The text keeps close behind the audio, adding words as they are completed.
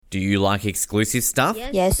Do you like exclusive stuff?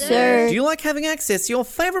 Yes, sir. Do you like having access to your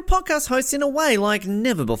favourite podcast hosts in a way like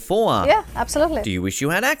never before? Yeah, absolutely. Do you wish you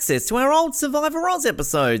had access to our old Survivor Oz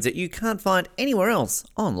episodes that you can't find anywhere else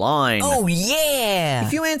online? Oh, yeah!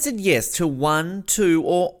 If you answered yes to one, two,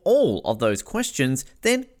 or all of those questions,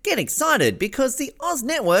 then get excited because the Oz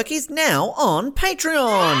Network is now on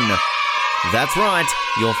Patreon. That's right,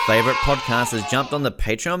 your favourite podcast has jumped on the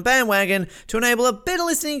Patreon bandwagon to enable a better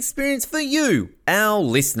listening experience for you, our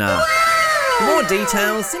listener. For more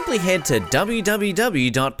details, simply head to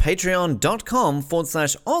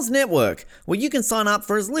www.patreon.com/Oz Network, where you can sign up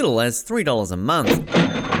for as little as $3 a month.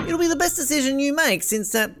 It'll be the best decision you make since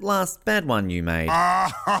that last bad one you made.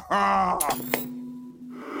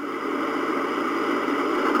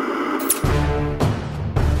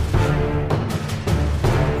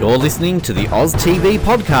 You're listening to the Oz TV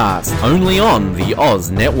podcast, only on the Oz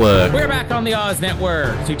Network. We're back on the Oz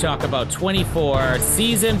Network to talk about 24,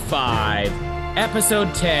 Season 5,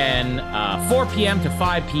 Episode 10, 4 p.m. to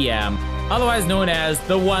 5 p.m., otherwise known as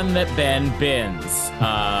The One That Ben Bins.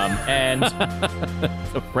 And it's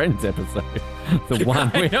a Friends episode. The one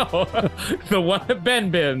I know. The one that Ben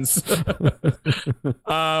bins.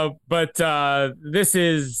 But this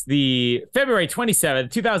is the February 27th,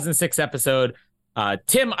 2006 episode.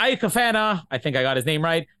 Tim Iacofana, I think I got his name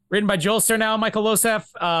right, written by Joel Surnow, Michael Losef,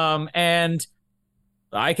 and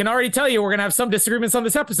I can already tell you we're gonna have some disagreements on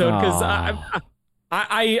this episode because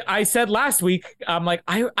I said last week, I'm like,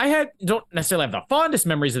 I don't necessarily have the fondest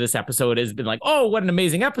memories of this episode. It's been like, oh, what an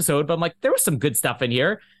amazing episode, but I'm like, there was some good stuff in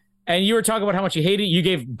here, and you were talking about how much you hated it. You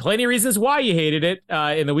gave plenty of reasons why you hated it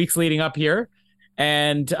in the weeks leading up here,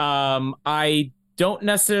 and I don't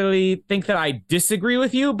necessarily think that I disagree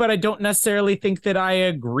with you, but I don't necessarily think that I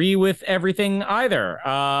agree with everything either.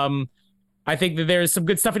 I think that there's some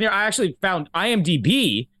good stuff in here. I actually found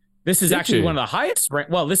IMDb. This is actually one of the highest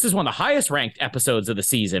this is one of the highest ranked episodes of the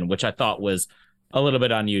season, which I thought was a little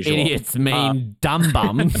bit unusual. Idiots mean dumb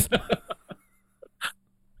bums.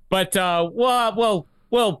 But we'll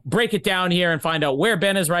break it down here and find out where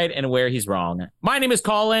Ben is right and where he's wrong. My name is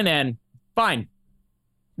Colin, and fine.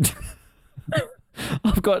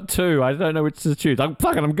 I've got two. I don't know which to choose. I'm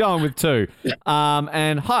going with two.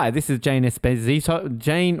 And hi, this is Jane Esposito.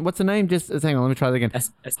 Jane, what's her name? Just hang on, let me try that again.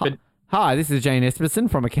 Hi, this is Jane Esposito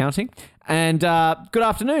from accounting. And good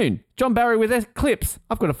afternoon. John Barry with Eclipse.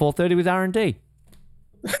 I've got a 4:30 with R&D.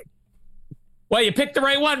 Well, you picked the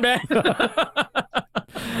right one, man.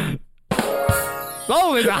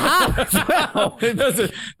 Oh, there's a half as well.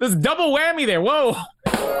 There's double whammy there. Whoa.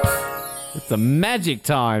 It's a magic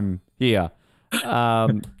time here.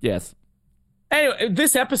 Yes. Anyway,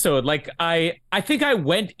 this episode, like I think I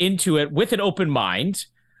went into it with an open mind,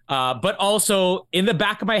 but also in the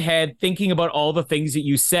back of my head thinking about all the things that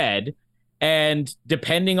you said, and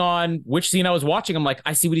depending on which scene I was watching, I'm like,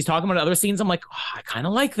 I see what he's talking about. In other scenes, I'm like, oh, I kind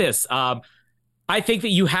of like this. I think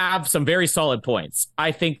that you have some very solid points.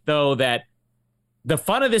 I think though that the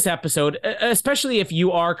fun of this episode, especially if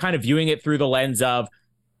you are kind of viewing it through the lens of,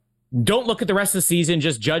 don't look at the rest of the season,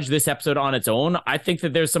 just judge this episode on its own. I think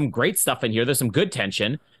that there's some great stuff in here. There's some good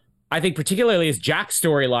tension. I think particularly is Jack's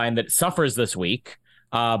storyline that suffers this week.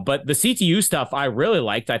 But the CTU stuff I really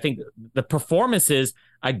liked. I think the performances,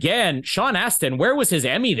 again, Sean Astin, where was his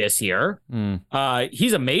Emmy this year?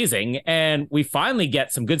 He's amazing. And we finally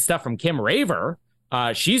get some good stuff from Kim Raver.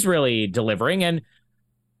 She's really delivering. And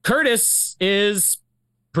Curtis is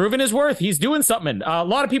proving his worth. He's doing something. A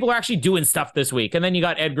lot of people are actually doing stuff this week. And then you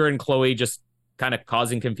got Edgar and Chloe just kind of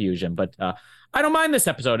causing confusion. But I don't mind this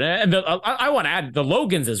episode. And I want to add the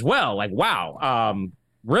Logans as well. Like, wow.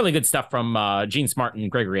 Really good stuff from Gene Smart and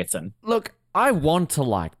Gregory Itzin. Look, I want to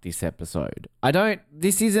like this episode.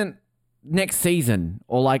 This isn't next season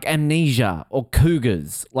or like Amnesia or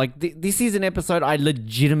Cougars. Like, this is an episode I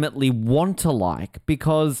legitimately want to like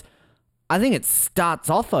because I think it starts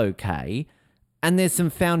off okay. And there's some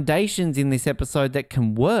foundations in this episode that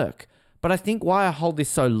can work. But I think why I hold this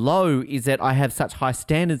so low is that I have such high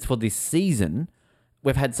standards for this season.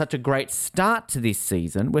 We've had such a great start to this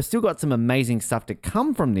season. We've still got some amazing stuff to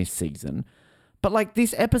come from this season. But like,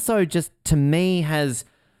 this episode just, to me, has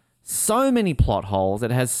so many plot holes. It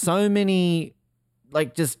has so many,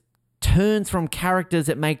 like, just turns from characters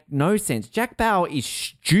that make no sense. Jack Bauer is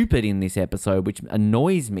stupid in this episode, which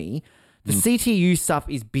annoys me. The CTU stuff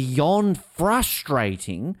is beyond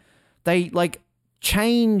frustrating. They, like,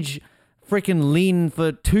 change freaking Lynn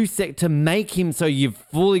for 2 seconds to make him so you've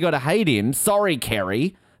fully got to hate him. Sorry,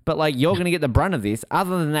 Kerry, but, like, you're going to get the brunt of this.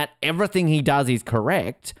 Other than that, everything he does is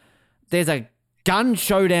correct. There's a gun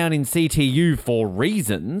showdown in CTU for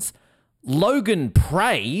reasons. Logan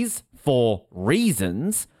prays for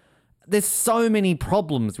reasons. there's so many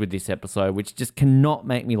problems with this episode, which just cannot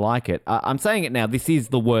make me like it. I'm saying it now. This is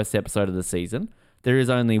the worst episode of the season. There is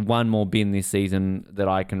only one more bin this season that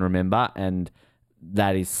I can remember, and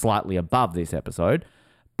that is slightly above this episode.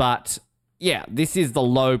 But yeah, this is the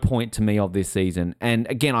low point to me of this season. And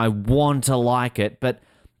again, I want to like it, but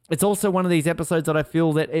it's also one of these episodes that I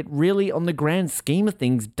feel that it really, on the grand scheme of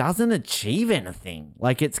things, doesn't achieve anything.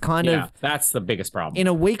 Like, it's kind of... that's the biggest problem. In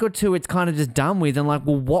a week or two, it's kind of just done with. And like,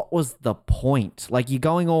 well, what was the point? Like, you're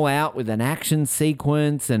going all out with an action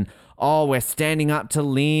sequence and, oh, we're standing up to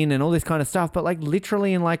Lynn and all this kind of stuff. But like,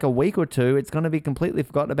 literally in like a week or two, it's going to be completely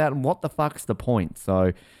forgotten about. And what the fuck's the point?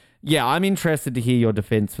 So, yeah, I'm interested to hear your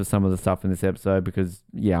defense for some of the stuff in this episode because,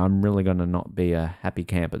 yeah, I'm really going to not be a happy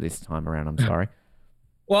camper this time around. I'm sorry.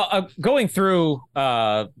 Well, going through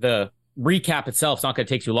the recap itself is not going to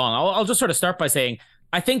take too long. I'll just sort of start by saying,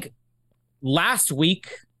 I think last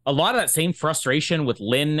week, a lot of that same frustration with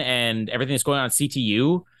Lynn and everything that's going on at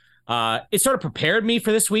CTU, it sort of prepared me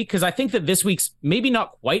for this week because I think that this week's maybe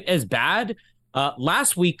not quite as bad.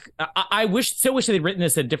 Last week, I still wish they'd written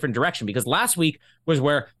this in a different direction because last week was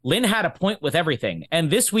where Lynn had a point with everything. And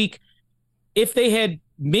this week, if they had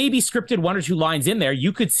maybe scripted one or two lines in there,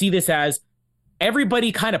 you could see this as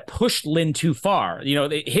everybody kind of pushed Lynn too far. You know,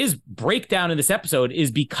 his breakdown in this episode is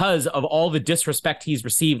because of all the disrespect he's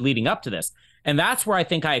received leading up to this. And that's where I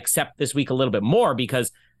think I accept this week a little bit more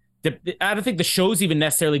because I don't think the show's even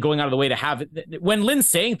necessarily going out of the way to have it. When Lynn's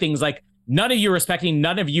saying things like, none of you are respecting,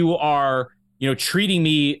 none of you are, you know, treating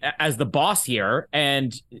me as the boss here.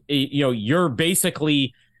 And, you know, you're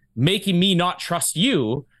basically making me not trust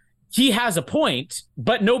you. He has a point,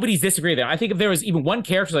 but nobody's disagreeing there. I think if there was even one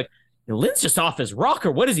character like, Lynn's just off his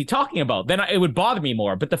rocker. What is he talking about? Then it would bother me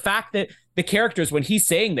more. But the fact that the characters, when he's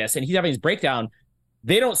saying this and he's having his breakdown,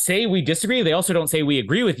 they don't say we disagree. They also don't say we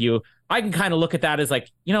agree with you. I can kind of look at that as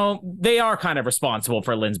like, you know, they are kind of responsible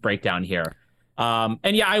for Lynn's breakdown here. And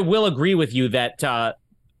yeah, I will agree with you that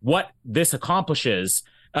what this accomplishes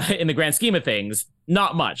in the grand scheme of things,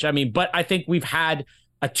 not much. I mean, but I think we've had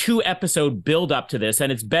a 2-episode build up to this,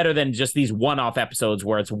 and it's better than just these one-off episodes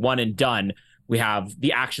where it's one and done. We have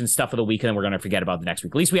the action stuff of the week, and then we're going to forget about the next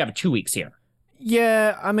week. At least we have 2 weeks here.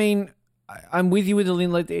 Yeah, I mean, I'm with you with the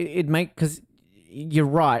Lynn. Like, because you're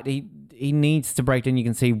right. He needs to break down. You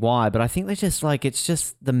can see why, but I think they just like it's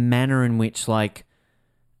just the manner in which like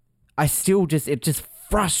it just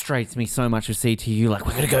frustrates me so much to see to you like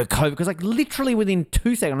we're gonna go cope because like literally within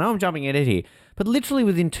 2 seconds. I know I'm jumping ahead here, but literally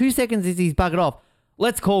within 2 seconds is he's buggered off.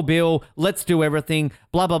 Let's call Bill. Let's do everything.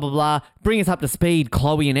 Blah, blah, blah, blah. Bring us up to speed,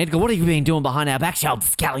 Chloe and Edgar. What have you been doing behind our backs, you old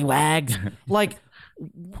scallywags? Like,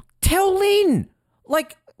 tell Lynn.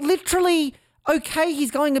 Like, literally, okay, he's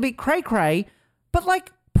going a bit cray-cray, but,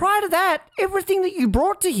 like, prior to that, everything that you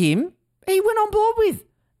brought to him, he went on board with.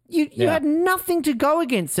 You had nothing to go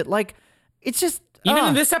against it. Like, it's just... Even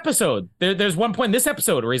in this episode, there's one point in this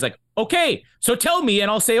episode where he's like, okay, so tell me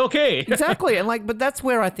and I'll say okay. Exactly. And like, but that's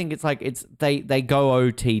where I think it's like, they go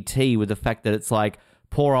OTT with the fact that it's like,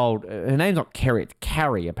 poor old, her name's not Carrie, it's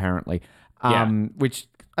Carrie apparently. Which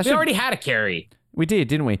we already had a Carrie. We did,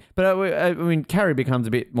 didn't we? But I mean, Carrie becomes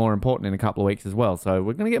a bit more important in a couple of weeks as well. So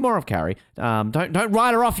we're going to get more of Carrie. Don't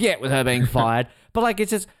write her off yet with her being fired. But like,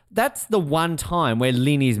 it's just, that's the one time where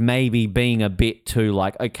Lynn is maybe being a bit too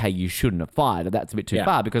like, okay, you shouldn't have fired. That's a bit too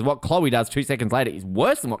far because what Chloe does 2 seconds later is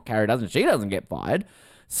worse than what Carrie does and she doesn't get fired.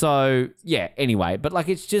 So yeah, anyway, but like,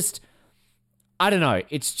 it's just, I don't know.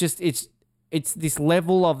 It's just, it's this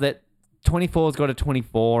level of that 24's got a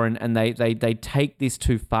 24 and they take this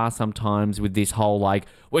too far sometimes with this whole like,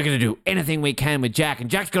 we're going to do anything we can with Jack and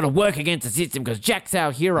Jack's got to work against the system because Jack's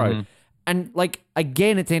our hero. Mm-hmm. And like,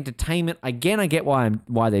 again, it's entertainment. Again, I get why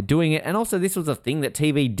they're doing it. And also this was a thing that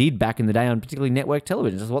TV did back in the day on particularly network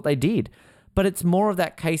television. This is what they did. But it's more of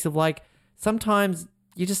that case of like, sometimes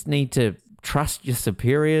you just need to trust your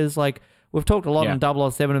superiors. Like, we've talked a lot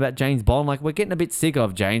on 007 about James Bond. Like, we're getting a bit sick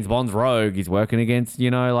of James Bond's rogue. He's working against,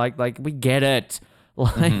 like we get it.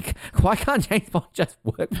 Like, why can't James Bond just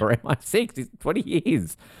work for MI6? It's 20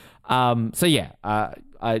 years. So yeah,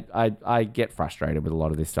 I get frustrated with a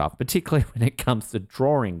lot of this stuff, particularly when it comes to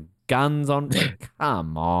drawing guns on.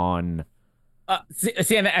 Come on.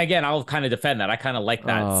 See, and again, I'll kind of defend that. I kind of like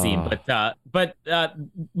that scene, but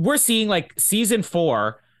we're seeing like season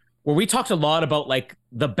 4, where we talked a lot about like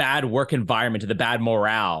the bad work environment, the bad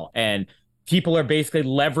morale, and people are basically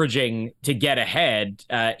leveraging to get ahead.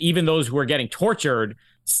 Even those who are getting tortured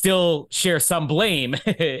still share some blame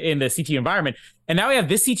in the CTU environment. And now we have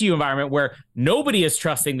this CTU environment where nobody is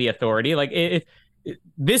trusting the authority. Like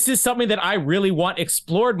this is something that I really want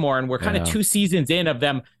explored more. And we're kind of 2 seasons in of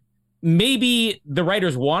them maybe the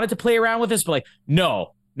writers wanted to play around with this, but like,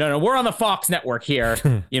 no, we're on the Fox network here.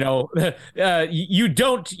 You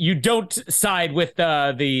don't side with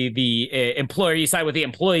the employer, you side with the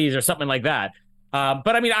employees or something like that.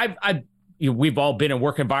 But I mean, we've all been in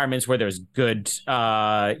work environments where there's good,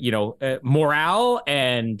 morale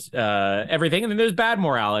and everything, and then there's bad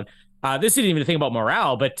morale. And this isn't even a thing about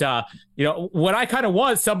morale, but what I kind of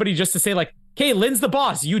want somebody just to say like, "Okay, Lynn's the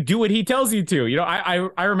boss. You do what he tells you to."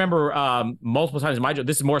 I remember multiple times in my job.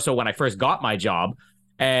 This is more so when I first got my job,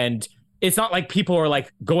 and it's not like people are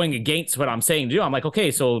like going against what I'm saying to do. I'm like, okay,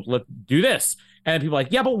 so let's do this, and people are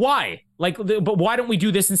like, yeah, but why? Like, but why don't we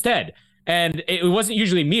do this instead? And it wasn't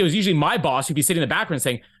usually me. It was usually my boss who'd be sitting in the background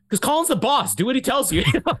saying, because Colin's the boss. Do what he tells you.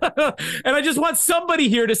 And I just want somebody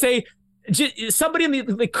here to say, somebody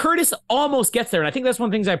in the Curtis almost gets there. And I think that's one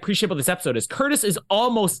of the things I appreciate about this episode is Curtis is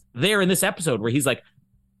almost there in this episode where he's like,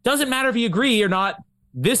 doesn't matter if you agree or not.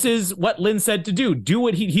 This is what Lynn said to do. Do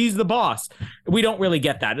what he's the boss. We don't really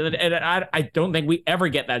get that. And I don't think we ever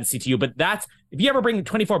get that in CTU, but that's, if you ever bring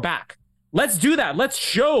 24 back, let's do that. Let's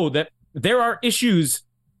show that there are issues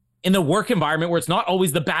in the work environment where it's not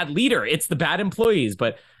always the bad leader, it's the bad employees.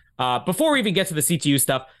 But before we even get to the CTU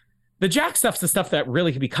stuff, the Jack stuff's the stuff that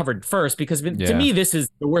really can be covered first, because to me, this is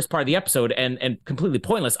the worst part of the episode and completely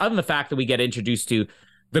pointless, other than the fact that we get introduced to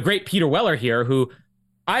the great Peter Weller here, who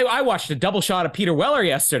I watched a double shot of Peter Weller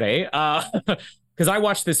yesterday because I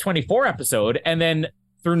watched this 24 episode, and then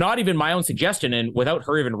through not even my own suggestion and without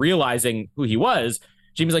her even realizing who he was,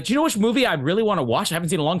 Jamie's like, do you know which movie I really want to watch? I haven't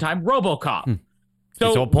seen in a long time. RoboCop.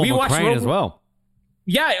 So we watched McCrane as well.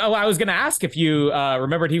 Yeah, I was going to ask if you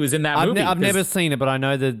remembered he was in that movie. I've never seen it, but I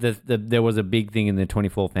know that there was a big thing in the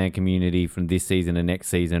 24 fan community from this season and next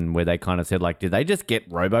season where they kind of said, like, did they just get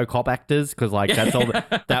RoboCop actors? Because, like, that's all.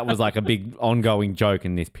 That was, like, a big ongoing joke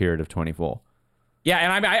in this period of 24. Yeah,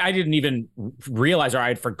 and I didn't even realize, or I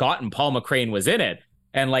had forgotten Paul McCrane was in it.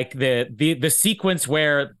 And, like, the sequence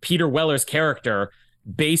where Peter Weller's character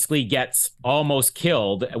basically gets almost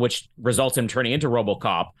killed, which results in him turning into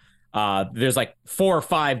RoboCop. There's like 4 or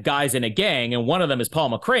 5 guys in a gang, and one of them is Paul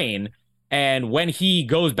McCrane. And when he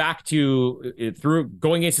goes back to, through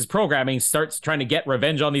going against his programming, starts trying to get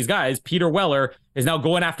revenge on these guys, Peter Weller is now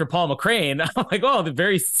going after Paul McCrane. I'm like, oh, the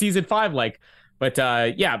very season 5 like. But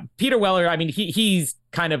yeah, Peter Weller, I mean, he's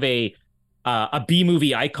kind of a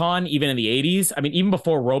B-movie icon, even in the 80s. I mean, even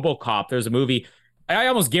before RoboCop, there's a movie, I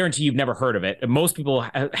almost guarantee you've never heard of it. Most people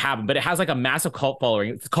haven't, but it has like a massive cult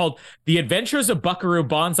following. It's called The Adventures of Buckaroo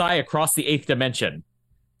Banzai Across the Eighth Dimension.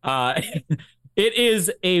 It is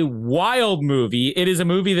a wild movie. It is a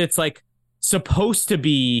movie that's like supposed to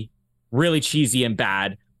be really cheesy and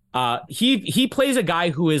bad. He plays a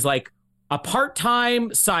guy who is like a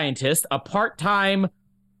part-time scientist, a part-time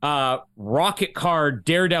rocket car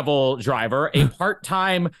daredevil driver, a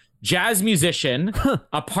part-time jazz musician,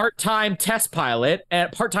 a part-time test pilot,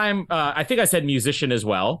 and part-time, I think I said musician as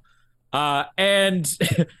well. And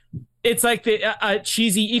it's like the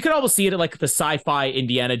cheesy, you could almost see it at like the sci-fi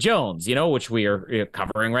Indiana Jones, which we are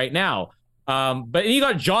covering right now. But you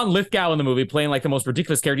got John Lithgow in the movie playing like the most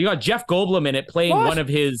ridiculous character. You got Jeff Goldblum in it playing one of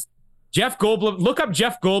his... Jeff Goldblum, look up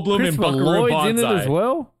Jeff Goldblum in Buckaroo Banzai. In it as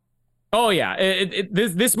well? Oh yeah,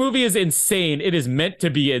 this movie is insane. It is meant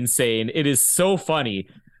to be insane. It is so funny.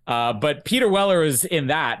 But Peter Weller was in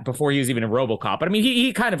that before he was even in RoboCop. But I mean,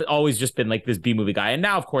 he kind of always just been like this B-movie guy, and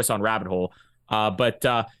now of course on Rabbit Hole. But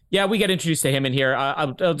yeah, we get introduced to him in here.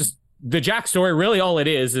 I'll just, the Jack story, really all it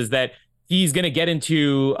is that he's gonna get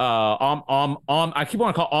into I keep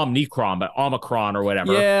wanting to call Omnicron, but Omicron or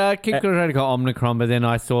whatever. Yeah, I keep trying to call Omnicron, but then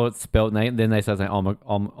I saw it spelled, and then they started saying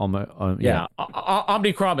yeah.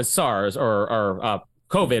 Omnicron is SARS or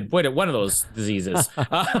COVID. Wait, one of those diseases.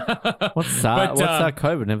 What's SARS? What's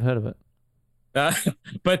COVID? Never heard of it.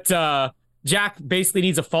 But Jack basically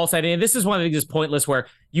needs a false identity. And this is one of the things that's pointless, where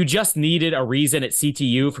you just needed a reason at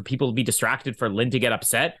CTU for people to be distracted, for Lynn to get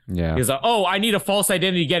upset. Yeah. He's like, oh, I need a false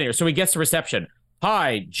identity to get here. So he gets to reception.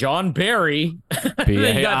 Hi, John Barry.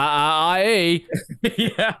 B-A-R-I-E.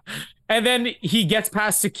 Yeah. And then he gets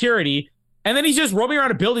past security, and then he's just roaming around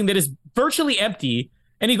a building that is virtually empty.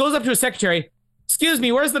 And he goes up to his secretary. Excuse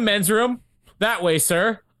me, where's the men's room? That way,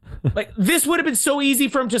 sir. Like, this would have been so easy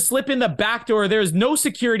for him to slip in the back door. There is no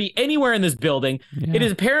security anywhere in this building. Yeah. It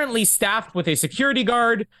is apparently staffed with a security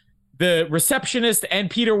guard, the receptionist,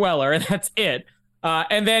 and Peter Weller, and that's it.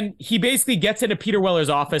 And then he basically gets into Peter Weller's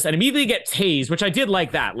office and immediately gets tased, which I did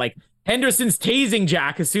like that. Like, Henderson's tasing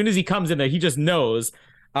Jack as soon as he comes in there. He just knows.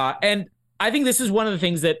 And I think this is one of the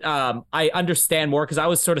things that I understand more, because I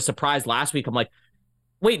was sort of surprised last week. I'm like,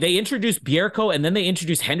 wait, they introduced Bierko and then they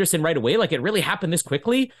introduced Henderson right away? Like, it really happened this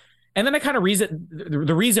quickly? And then I kind of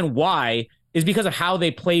the reason why is because of how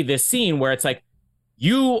they play this scene where it's like,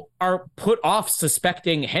 you are put off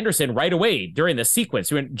suspecting Henderson right away during the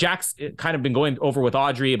sequence. When Jack's kind of been going over with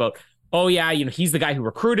Audrey about, oh yeah, he's the guy who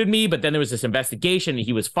recruited me, but then there was this investigation and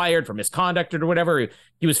he was fired for misconduct or whatever.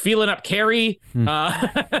 He was feeling up Carrie,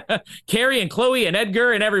 Carrie and Chloe and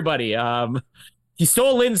Edgar and everybody. He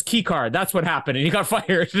stole Lynn's key card. That's what happened. And he got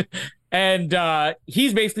fired. And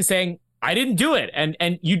he's basically saying, I didn't do it.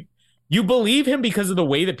 And you believe him because of the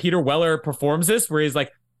way that Peter Weller performs this, where he's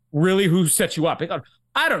like, really, who set you up?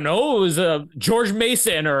 I don't know. It was George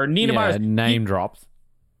Mason or Nina Myers. Name drops.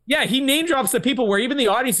 Yeah, he name drops the people where even the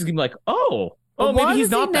audience is gonna be like, maybe he's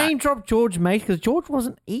not that. Name drop George Mason because George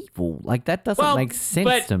wasn't evil. Like that doesn't make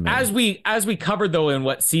sense to me. As we covered though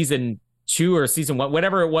in season 2 or season 1,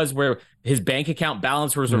 whatever it was, where his bank account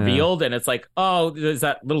balance was revealed, and it's like, there's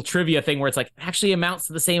that little trivia thing where it's like it actually amounts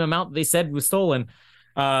to the same amount they said was stolen.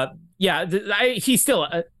 He still,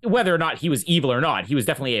 whether or not he was evil or not, he was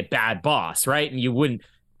definitely a bad boss, right? And you wouldn't.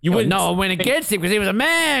 No one went against him because he was a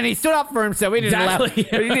man. He stood up for himself. He didn't allow. He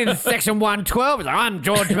did Section 112. He's like, I'm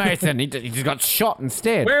George Mason. He just got shot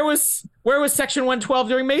instead. Where was Section 112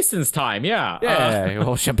 during Mason's time? Yeah.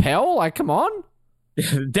 Well, Chappelle, like, come on.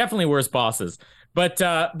 Definitely worse bosses. But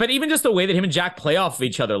even just the way that him and Jack play off of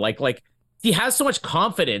each other, like he has so much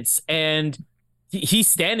confidence and he's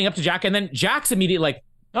standing up to Jack, and then Jack's immediately like,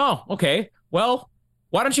 oh, okay, well,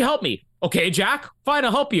 why don't you help me? Okay, Jack, fine,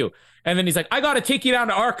 I'll help you. And then he's like, I got to take you down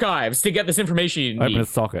to archives to get this information you need. Open a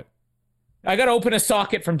socket. I got to open a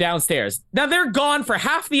socket from downstairs. Now, they're gone for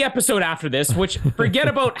half the episode after this, which forget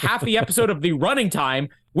about half the episode of the running time.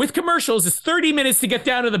 With commercials, it's 30 minutes to get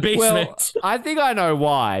down to the basement. Well, I think I know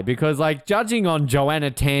why. Because, like, judging on Joanna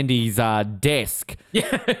Tandy's desk,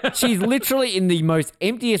 she's literally in the most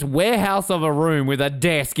emptiest warehouse of a room with a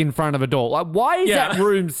desk in front of a door. Like, why is that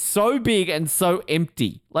room so big and so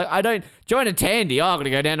empty? Like, Joanna Tandy, I'm going to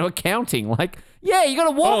go down to accounting. Like, yeah, you got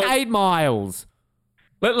to walk 8 miles.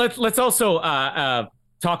 Let's also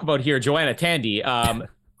talk about here Joanna Tandy.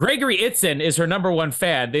 Gregory Itzin is her number one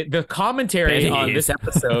fan. The commentary on this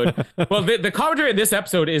episode, the commentary in this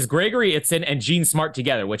episode is Gregory Itzin and Gene Smart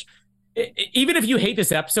together, which even if you hate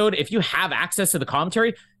this episode, if you have access to the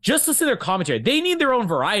commentary, just listen to their commentary. They need their own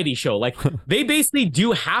variety show. Like they basically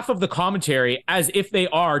do half of the commentary as if they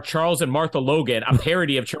are Charles and Martha Logan, a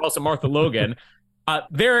parody of Charles and Martha Logan.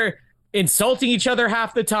 They're insulting each other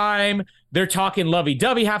half the time. They're talking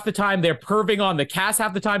lovey-dovey half the time. They're perving on the cast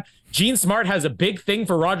half the time. Gene Smart has a big thing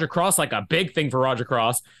for Roger Cross, like a big thing for Roger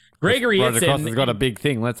Cross. Gregory Roger Itzin, Cross has got a big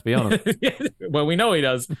thing, let's be honest. Well, we know he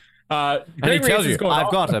does. And he tells you, I've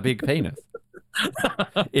got a big penis.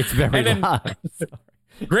 It's very large.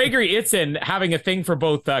 Gregory Itzin having a thing for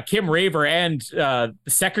both Kim Raver and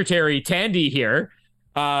Secretary Tandy here.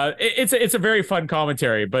 It's a very fun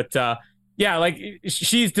commentary, but yeah, like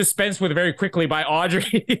she's dispensed with very quickly by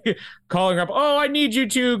Audrey calling her up. Oh, I need you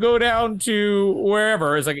to go down to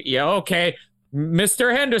wherever. It's like, yeah, okay,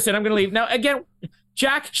 Mr. Henderson, I'm going to leave. Now, again,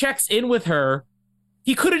 Jack checks in with her.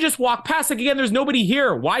 He could have just walked past. Like, again, there's nobody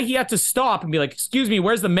here. Why he had to stop and be like, excuse me,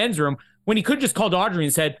 where's the men's room? When he could have just called Audrey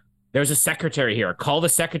and said, there's a secretary here. Call the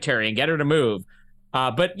secretary and get her to move.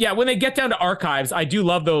 But yeah, when they get down to archives, I do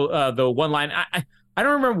love the one line. I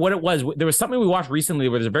don't remember what it was. There was something we watched recently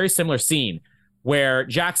where there's a very similar scene where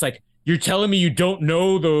Jack's like, you're telling me you don't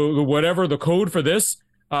know the code for this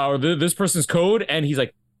or this person's code? And he's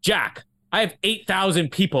like, Jack, I have 8,000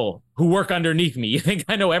 people who work underneath me. You think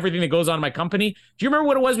I know everything that goes on in my company? Do you remember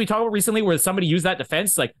what it was we talked about recently where somebody used that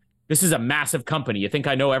defense? Like, this is a massive company. You think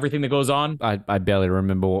I know everything that goes on? I barely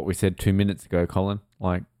remember what we said 2 minutes ago, Colin.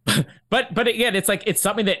 Like, but again, it's like, it's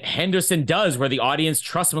something that Henderson does where the audience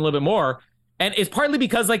trusts him a little bit more. And it's partly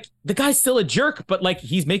because, like, the guy's still a jerk, but, like,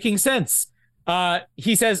 he's making sense.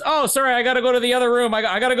 He says, oh, sorry, I got to go to the other room. I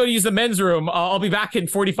got to go use the men's room. I'll be back in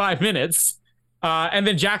 45 minutes. And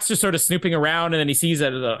then Jack's just sort of snooping around, and then he sees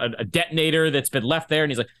a detonator that's been left there,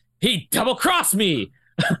 and he's like, he double-crossed me.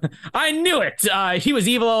 I knew it. He was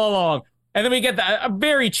evil all along. And then we get a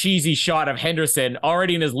very cheesy shot of Henderson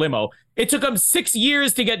already in his limo. It took him 6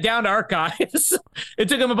 years to get down to archives. It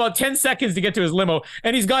took him about 10 seconds to get to his limo,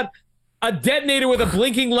 and he's got a detonator with a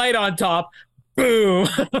blinking light on top. Boom.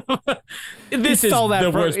 This is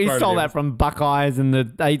the worst part. He stole that from Buckeyes in the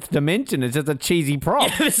 8th Dimension. It's just a cheesy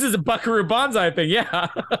prop. Yeah, this is a Buckaroo Banzai thing. Yeah.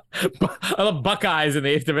 I love Buckeyes in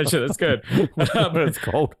the 8th Dimension. That's good. But it's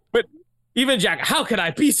cold. But even Jack, how could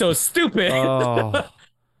I be so stupid? Oh.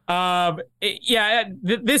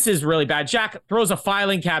 This is really bad. Jack throws a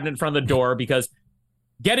filing cabinet in front of the door because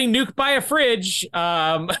getting nuked by a fridge,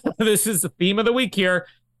 this is the theme of the week here.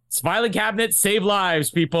 Filing cabinets save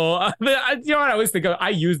lives, people. You know what I always think of? I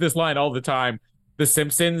use this line all the time. The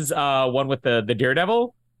Simpsons one with the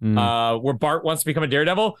Daredevil, where Bart wants to become a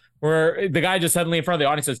daredevil, where the guy just suddenly in front of the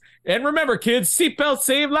audience says, and remember, kids, seatbelts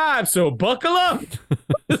save lives, so buckle up.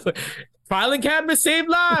 Filing cabinets save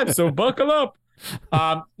lives, so buckle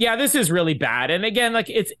up. Yeah, this is really bad. And again, like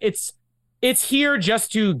it's here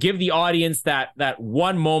just to give the audience that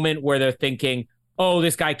one moment where they're thinking, oh,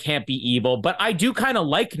 this guy can't be evil. But I do kind of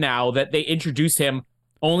like now that they introduce him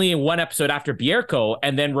only in one episode after Bierko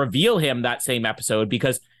and then reveal him that same episode,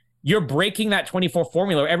 because you're breaking that 24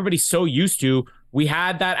 formula. Everybody's so used to, we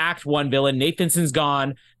had that Act 1 villain, Nathanson's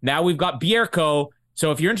gone. Now we've got Bierko.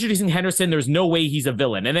 So if you're introducing Henderson, there's no way he's a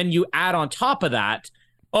villain. And then you add on top of that,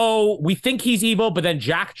 oh, we think he's evil, but then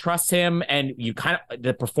Jack trusts him and you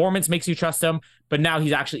the performance makes you trust him, but now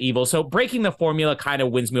he's actually evil. So breaking the formula kind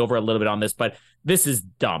of wins me over a little bit on this, but this is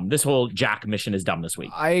dumb. This whole Jack mission is dumb this week.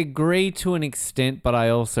 I agree to an extent, but I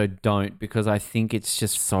also don't, because I think it's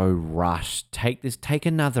just so rushed. Take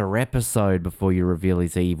another episode before you reveal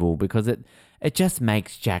he's evil, because it just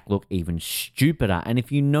makes Jack look even stupider. And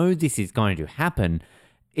if you know this is going to happen,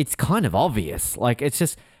 it's kind of obvious. Like, it's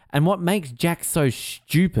just... And what makes Jack so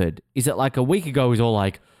stupid is that, like, a week ago, he's all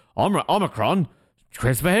like, Omicron,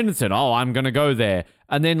 Christopher Henderson, oh, I'm going to go there.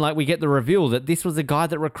 And then, like, we get the reveal that this was the guy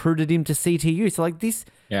that recruited him to CTU. So, like, this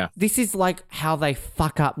is, like, how they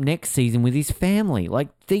fuck up next season with his family. Like,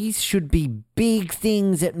 these should be big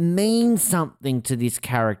things that mean something to this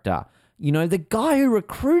character. You know, the guy who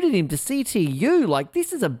recruited him to CTU, like,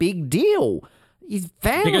 this is a big deal. His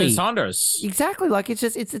family. Bigger than Saunders. Exactly. Like, it's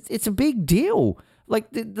just, it's a big deal. Like,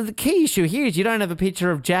 the key issue here is you don't have a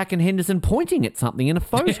picture of Jack and Henderson pointing at something in a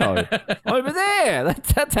photo. Over there.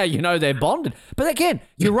 That's how you know they're bonded. But again,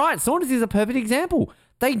 you're right. Saunders is a perfect example.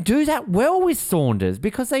 They do that well with Saunders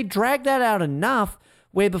because they drag that out enough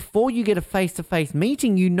where before you get a face-to-face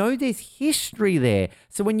meeting, you know there's history there.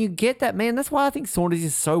 So when you get that, man, that's why I think Saunders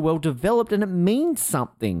is so well developed and it means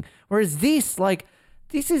something. Whereas this, like,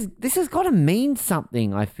 this has got to mean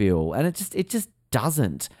something, I feel. And it just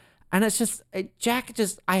doesn't. And it's just,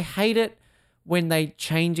 I hate it when they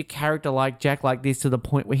change a character like Jack like this to the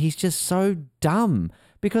point where he's just so dumb.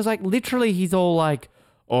 Because, like, literally he's all like,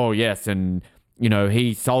 oh, yes, and, you know,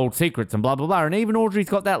 he sold secrets and blah, blah, blah. And even Audrey's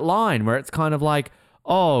got that line where it's kind of like,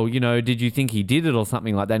 oh, you know, did you think he did it or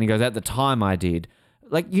something like that? And he goes, at the time I did.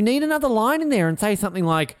 Like, you need another line in there and say something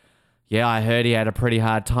like, yeah, I heard he had a pretty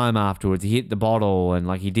hard time afterwards. He hit the bottle and,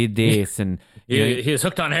 like, he did this and... He was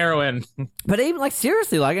hooked on heroin. But even, like,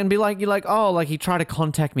 seriously, like, and be like, you're like, oh, like, he tried to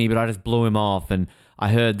contact me, but I just blew him off, and I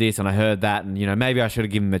heard this and I heard that, and, you know, maybe I should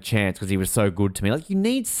have given him a chance because he was so good to me. Like, you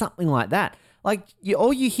need something like that. Like,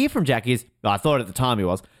 all you hear from Jack is, I thought at the time he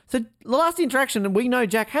was. So the last interaction that we know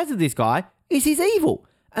Jack has with this guy is he's evil.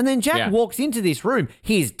 And then Jack walks into this room,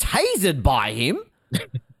 he's tasered by him,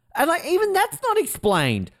 and, like, even that's not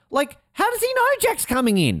explained. Like, how does he know Jack's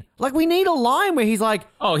coming in? Like, we need a line where he's like...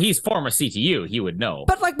 Oh, he's former CTU. He would know.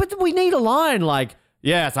 But we need a line like,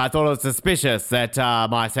 yes, I thought it was suspicious that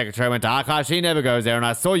my secretary went to archive. She never goes there, and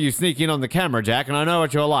I saw you sneak in on the camera, Jack, and I know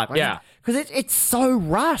what you're like. Yeah. Because it's so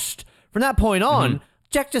rushed. From that point on,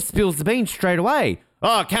 Jack just spills the beans straight away.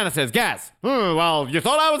 Oh, Candace says gas. Well, you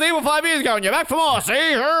thought I was evil 5 years ago and you're back for more,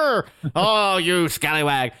 see? Oh, you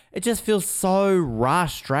scallywag. It just feels so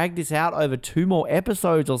rushed. Drag this out over 2 more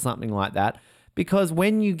episodes or something like that. Because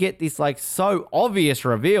when you get this, like, so obvious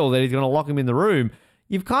reveal that he's going to lock him in the room,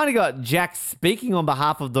 you've kind of got Jack speaking on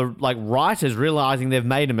behalf of the, like, writers realizing they've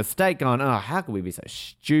made a mistake, going, oh, how could we be so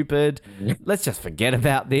stupid? Let's just forget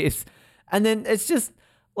about this. And then it's just,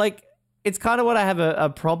 like... It's kind of what I have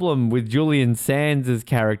a problem with Julian Sands'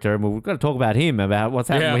 character, and we've got to talk about him, about what's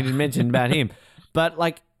happened. We didn't mention about him. But,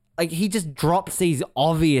 like he just drops these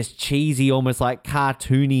obvious, cheesy, almost like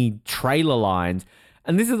cartoony trailer lines.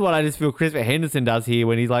 And this is what I just feel Christopher Henderson does here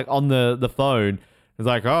when he's, like, on the phone. He's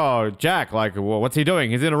like, oh, Jack, like, well, what's he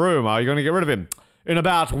doing? He's in a room. Are you going to get rid of him? In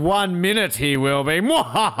about 1 minute, he will be.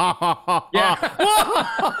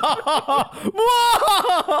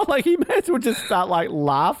 Like, he may as well just start, like,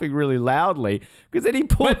 laughing really loudly, because then he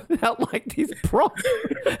pulls out, like, this prop.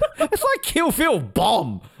 It's like Kill Phil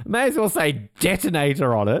bomb. May as well say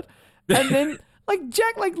detonator on it. And then, like,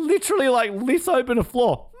 Jack, like, literally, like, lifts open a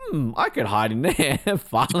floor. I could hide in there.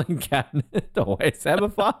 Filing cabinet. Always have a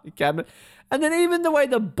filing cabinet. And then even the way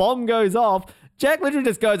the bomb goes off, Jack literally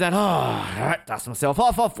just goes out, all right, dust myself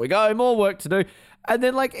off we go, more work to do. And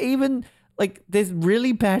then, like, even, like, there's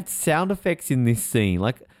really bad sound effects in this scene.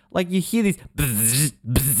 Like you hear this,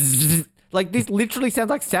 Like, this literally sounds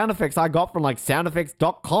like sound effects I got from, like,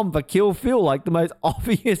 soundeffects.com for Kill Phil. Like, the most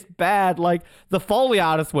obvious bad. Like, the Foley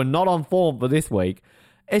artists were not on form for this week.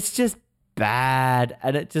 It's just bad.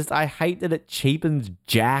 And I hate that it cheapens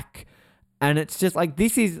Jack. And it's just, like,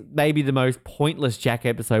 this is maybe the most pointless Jack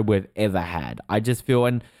episode we've ever had. I just feel,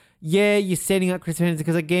 and yeah, you're setting up Christopher Henderson,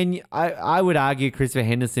 because, again, I would argue Christopher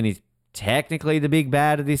Henderson is technically the big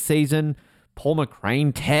bad of this season. Paul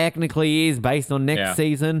McCrane technically is based on next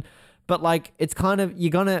season. But, like, it's kind of, you're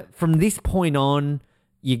going to, from this point on,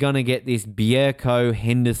 you're going to get this Bierko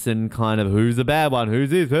Henderson kind of, who's the bad one, who's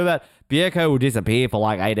this, who's that. Bierko will disappear for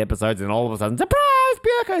like 8 episodes and all of a sudden, surprise,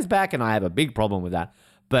 Bierko's back. And I have a big problem with that.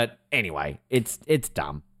 But anyway, it's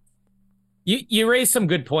dumb. You raised some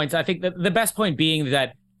good points. I think that the best point being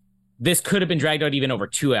that this could have been dragged out even over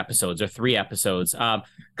 2 episodes or 3 episodes.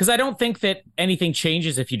 Because I don't think that anything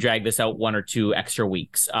changes if you drag this out 1 or 2 extra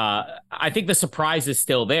weeks. I think the surprise is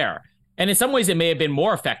still there. And in some ways, it may have been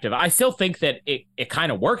more effective. I still think that it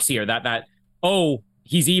kind of works here, that, oh,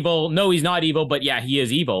 he's evil. No, he's not evil, but yeah, he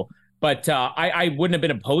is evil. But I wouldn't have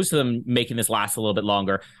been opposed to them making this last a little bit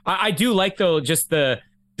longer. I do like, though, just the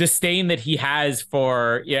disdain that he has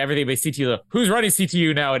for everything by CTU. Who's running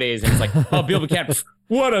CTU nowadays? And it's like, oh, Bill Buchanan,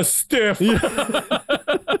 what a stiff.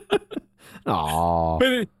 Aww.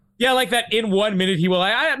 But yeah, like that in 1 minute he will.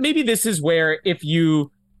 Maybe this is where if you're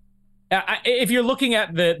looking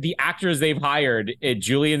at the actors they've hired,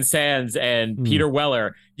 Julian Sands and Peter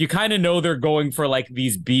Weller, you kind of know they're going for like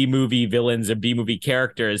these B-movie villains or B-movie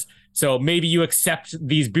characters. So maybe you accept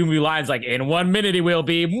these B-movie lines like, in 1 minute it will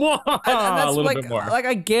be a little bit more. Like,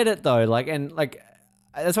 I get it though. Like, and like,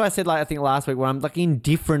 that's why I said, like, I think last week, where I'm like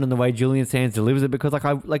indifferent on the way Julian Sands delivers it, because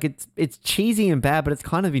it's cheesy and bad, but it's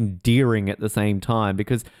kind of endearing at the same time.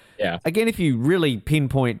 Because again, if you really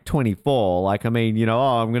pinpoint 24, like, I mean,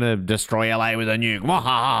 I'm gonna destroy LA with a nuke,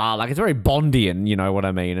 like, it's very Bondian, you know what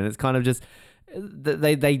I mean? And it's kind of just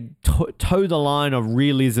they toe the line of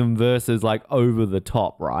realism versus like over the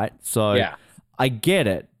top, right? So I get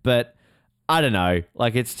it, but I don't know.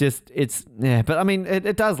 Like, but I mean,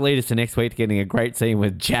 it does lead us to next week to getting a great scene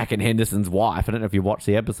with Jack and Henderson's wife. I don't know if you watched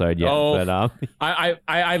the episode yet, but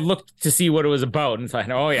I looked to see what it was about, and it's like,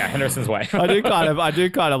 oh yeah, Henderson's wife. I do kind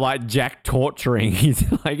of like Jack torturing. He's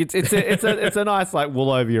like, it's a nice like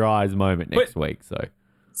wool over your eyes moment next week. So,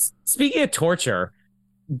 speaking of torture,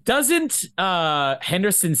 doesn't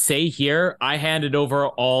Henderson say here, I handed over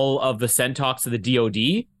all of the Sentox to the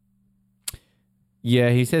DOD?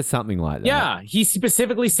 Yeah, he says something like that. Yeah, he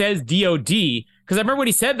specifically says DOD, because I remember when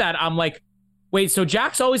he said that, I'm like, wait, so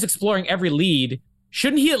Jack's always exploring every lead.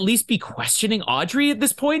 Shouldn't he at least be questioning Audrey at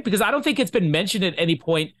this point? Because I don't think it's been mentioned at any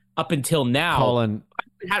point up until now. Colin,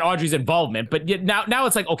 had Audrey's involvement, but now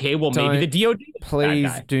it's like, okay, well, maybe the DOD.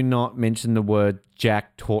 Please do not mention the word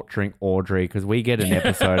Jack torturing Audrey, because we get an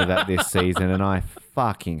episode of that this season, and I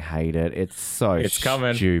fucking hate it. It's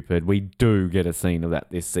stupid. We do get a scene of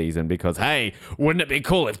that this season because, hey, wouldn't it be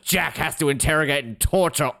cool if Jack has to interrogate and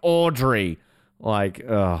torture Audrey? Like,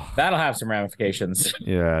 ugh. That'll have some ramifications.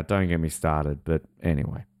 Yeah, don't get me started. But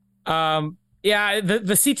anyway. Yeah, the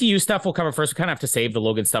CTU stuff we'll cover first. We kind of have to save the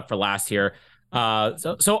Logan stuff for last here.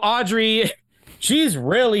 So Audrey, she's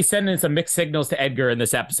really sending some mixed signals to Edgar in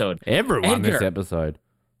this episode. Everyone this episode.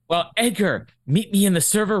 Well, Edgar, meet me in the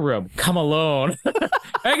server room. Come alone.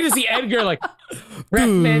 I can just see Edgar like,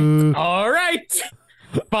 Redmond, all right.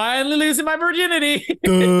 Finally losing my virginity.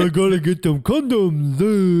 Gotta get them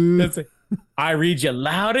condoms. That's it. I read you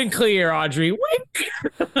loud and clear, Audrey. Wink.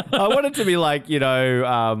 I want it to be like,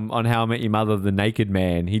 on How I Met Your Mother, the naked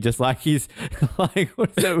man. He's like,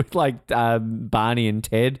 what's that with like Barney and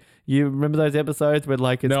Ted? You remember those episodes where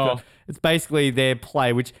like it's basically their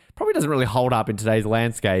play, which probably doesn't really hold up in today's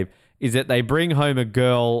landscape, is that they bring home a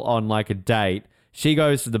girl on like a date. She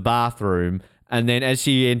goes to the bathroom, and then as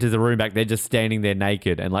she enters the room back, they're just standing there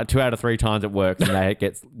naked. And like 2 out of 3 times it works, and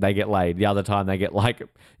they get laid. The other time they get like,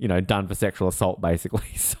 done for sexual assault,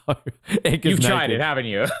 basically. So you've tried it, haven't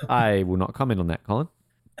you? I will not comment on that, Colin.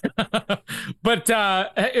 But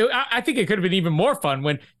I think it could have been even more fun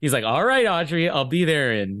when he's like, all right, Audrey, I'll be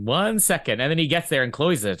there in 1 second. And then he gets there and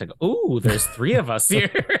Chloe's there. It's like, ooh, there's 3 of us here.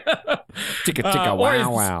 Chicka,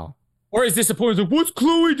 wow. Or is disappointed, like, what's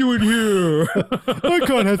Chloe doing here? I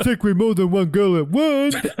can't have sex with more than one girl at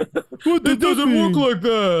once. It doesn't work like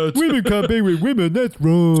that. Women can't be with women. That's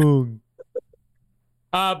wrong.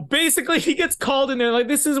 Basically, he gets called in there. Like,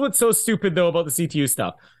 this is what's so stupid, though, about the CTU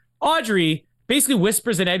stuff. Audrey basically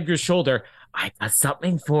whispers in Edgar's shoulder, I got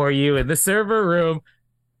something for you in the server room.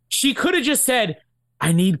 She could have just said,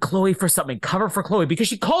 I need Chloe for something. Cover for Chloe. Because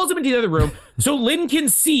she calls him into the other room so Lynn can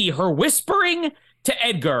see her whispering to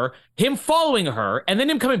Edgar, him following her, and then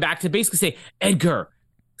him coming back to basically say, Edgar,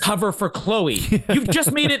 cover for Chloe. You've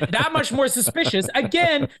just made it that much more suspicious.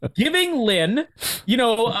 Again, giving Lynn,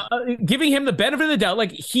 giving him the benefit of the doubt.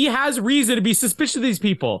 Like, he has reason to be suspicious of these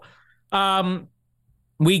people.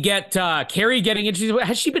 We get Carrie getting introduced.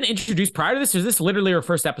 Has she been introduced prior to this, or is this literally her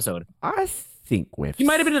first episode? I think She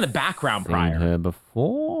might have been in the background seen prior. her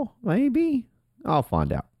before, maybe. I'll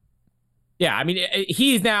find out. Yeah, I mean,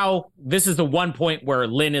 this is the one point where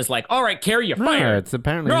Lynn is like, all right, Carrie, you're fired. No, it's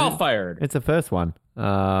apparently... You're all fired. It's the first one.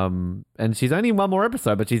 And she's only in one more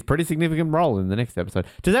episode, but she's a pretty significant role in the next episode.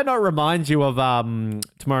 Does that not remind you of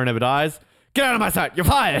Tomorrow Never Dies? Get out of my sight, you're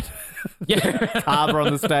fired! Yeah. Harbour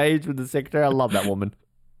on the stage with the secretary. I love that woman.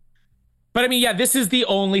 But I mean, yeah, this is the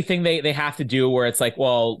only thing they have to do where it's like,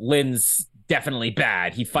 well, Lynn's definitely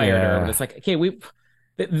bad. He fired her. But it's like, okay,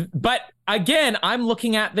 but again, I'm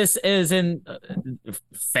looking at this as in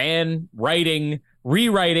fan writing,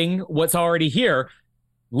 rewriting what's already here.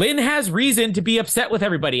 Lynn has reason to be upset with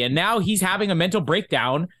everybody, and now he's having a mental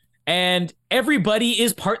breakdown, and everybody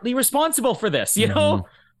is partly responsible for this. You know,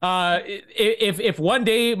 if one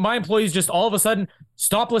day my employees just all of a sudden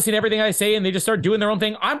stop listening to everything I say and they just start doing their own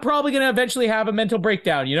thing, I'm probably going to eventually have a mental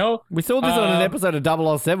breakdown, you know? We saw this on an episode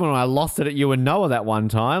of 007 when I lost it at you and Noah that one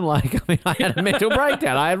time. Like, I mean, I had a mental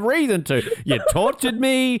breakdown. I had reason to. You tortured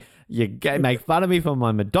me. You make fun of me for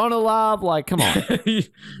my Madonna love. Like, come on.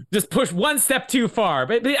 Just push one step too far.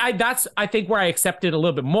 But that's, I think, where I accept it a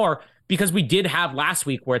little bit more, because we did have last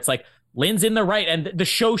week where it's like, Lynn's in the right, and the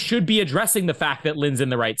show should be addressing the fact that Lynn's in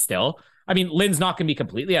the right still. I mean, Lynn's not going to be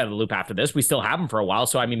completely out of the loop after this. We still have him for a while.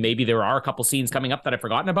 So, I mean, maybe there are a couple scenes coming up that I've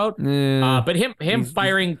forgotten about. But him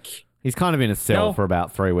firing... He's kind of in a cell for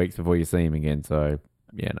about 3 weeks before you see him again. So,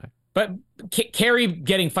 yeah, no. But Carrie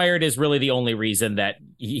getting fired is really the only reason that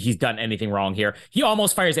he's done anything wrong here. He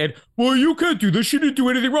almost fires Ed. Well, you can't do this. She didn't do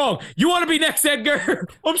anything wrong. You want to be next, Edgar?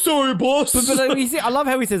 I'm sorry, boss. But you see, I love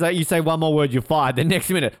how he says that. You say one more word, you're fired. The next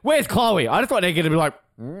minute, where's Chloe? I just thought Edgar to be like...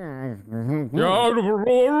 And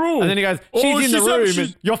then he goes, she's in the room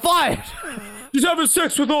and you're fired. She's having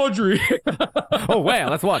sex with Audrey. Oh, wow.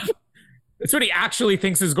 Let's watch. That's what he actually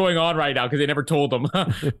thinks is going on right now, because they never told him.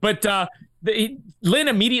 But Lynn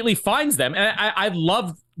immediately finds them. And I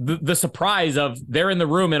love the surprise of they're in the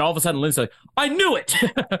room and all of a sudden Lynn's like, I knew it.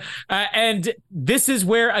 And this is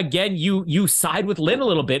where, again, you side with Lynn a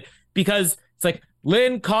little bit, because it's like,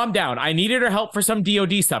 Lynn, calm down. I needed her help for some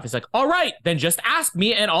DOD stuff. It's like, all right, then just ask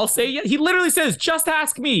me and I'll say, yeah. He literally says, just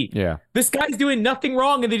ask me. Yeah. This guy's doing nothing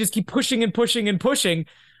wrong and they just keep pushing and pushing and pushing.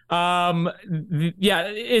 This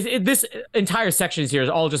entire section here is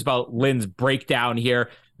all just about Lynn's breakdown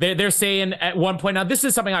here. They're saying at one point, now this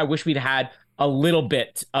is something I wish we'd had a little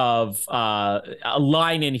bit of a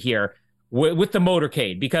line in here with the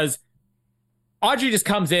motorcade, because Audrey just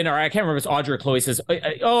comes in, or I can't remember if it's Audrey or Chloe, says,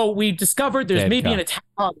 oh, we discovered there's maybe an attack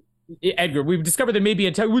on Edgar. We've discovered there may be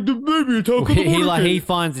an attack. Maybe attack on the motorcade. He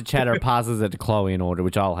finds the chatter, passes it to Chloe in order,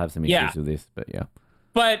 which I'll have some issues with this, but yeah.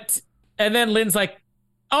 And then Lynn's like,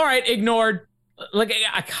 all right, ignored. Like,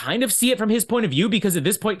 I kind of see it from his point of view, because at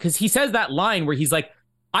this point, because he says that line where he's like,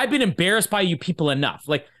 I've been embarrassed by you people enough.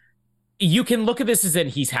 Like, you can look at this as in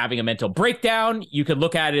he's having a mental breakdown. You could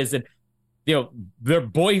look at it as in, you know, their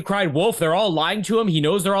boy who cried wolf, they're all lying to him. He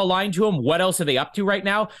knows they're all lying to him. What else are they up to right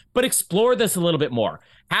now? But explore this a little bit more.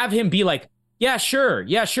 Have him be like, yeah, sure.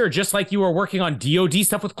 Just like you were working on DOD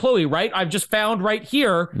stuff with Chloe, right? I've just found right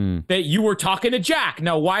here that you were talking to Jack.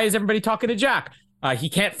 Now, why is everybody talking to Jack? He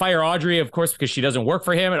can't fire Audrey, of course, because she doesn't work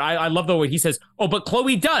for him. And I love the way he says, oh, but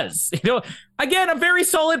Chloe does. You know, again, a very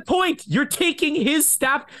solid point. You're taking his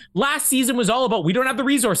staff. Last season was all about, we don't have the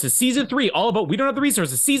resources. Season 3, all about, we don't have the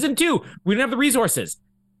resources. Season 2, we don't have the resources.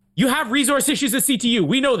 You have resource issues at CTU.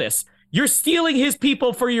 We know this. You're stealing his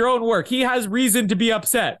people for your own work. He has reason to be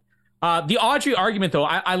upset. The Audrey argument, though,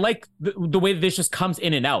 I like the way that this just comes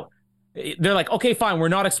in and out. They're like, okay, fine, we're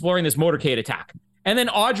not exploring this motorcade attack. And then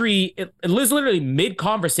Audrey, Liz literally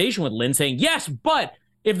mid-conversation with Lynn saying, yes, but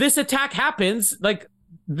if this attack happens, like,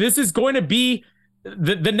 this is going to be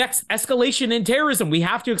the next escalation in terrorism. We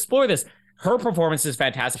have to explore this. Her performance is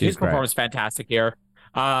fantastic. His performance is fantastic here.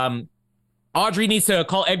 Audrey needs to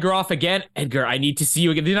call Edgar off again. Edgar, I need to see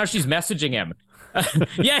you again. Now she's messaging him.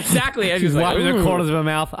 Yeah, exactly. She's wiping the corners of her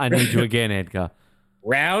mouth. I need you again, Edgar.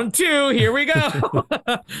 Round 2, here we go.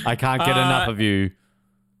 I can't get enough of you.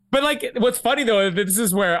 But, like, what's funny, though, this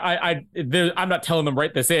is where I'm not telling them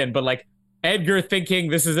write this in, but, like, Edgar thinking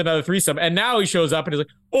this is another threesome. And now he shows up and he's like,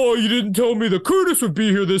 oh, you didn't tell me that Curtis would be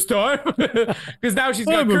here this time. Because now she's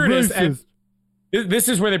got Curtis. This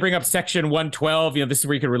is where they bring up Section 112. This is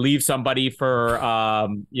where you can relieve somebody for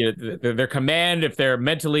their command if they're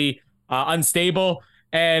mentally unstable.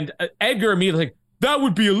 And Edgar immediately like, that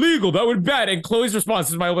would be illegal. That would be bad. And Chloe's response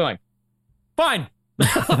is my only line. Fine.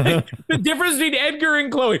 The difference between Edgar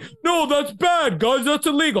and Chloe. No, that's bad, guys. That's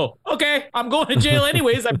illegal. Okay, I'm going to jail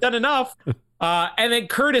anyways. I've done enough. And then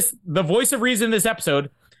Curtis, the voice of reason in this episode,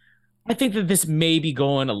 I think that this may be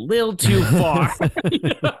going a little too far.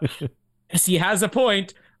 Yes, he has a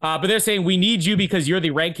point. But they're saying we need you because you're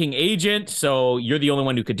the ranking agent. So you're the only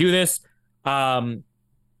one who could do this.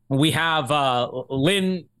 We have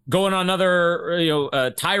Lynn going on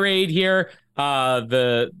another tirade here.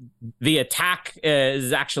 The attack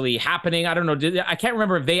is actually happening. I don't know. I can't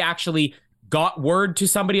remember if they actually got word to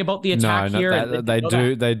somebody about the attack here.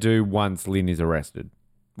 They do once Lynn is arrested.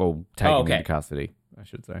 Well, taken into custody, I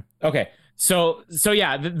should say. Okay. So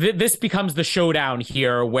yeah, this becomes the showdown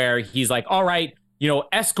here where he's like, all right,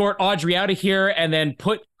 escort Audrey out of here and then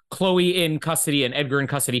put Chloe in custody and Edgar in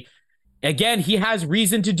custody. Again, he has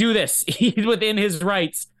reason to do this. He's within his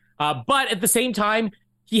rights. But at the same time,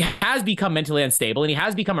 he has become mentally unstable and he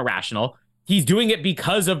has become irrational. He's doing it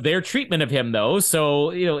because of their treatment of him, though.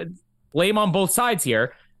 So, blame on both sides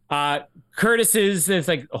here. Curtis is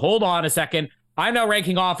like, hold on a second. I'm now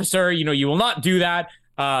ranking officer. You will not do that.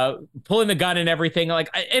 Pulling the gun and everything. Like,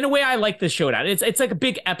 in a way, I like this showdown. It's like a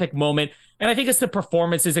big epic moment. And I think it's the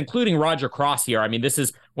performances, including Roger Cross here. I mean, this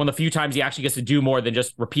is one of the few times he actually gets to do more than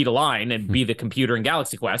just repeat a line and be the computer in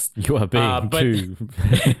Galaxy Quest. You are being too...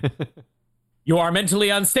 You are mentally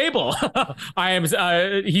unstable. I am.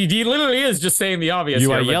 He literally is just saying the obvious.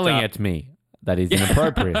 You are yelling at me. That is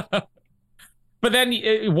inappropriate. But then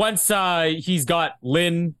once he's got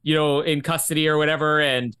Lynn, in custody or whatever,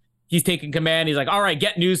 and he's taking command, he's like, all right,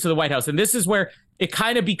 get news to the White House. And this is where it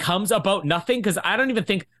kind of becomes about nothing, because I don't even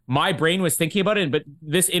think my brain was thinking about it. But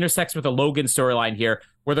this intersects with the Logan storyline here,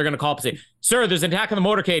 where they're going to call up and say, sir, there's an attack on the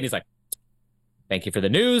motorcade. And he's like, thank you for the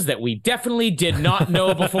news that we definitely did not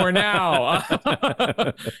know before now.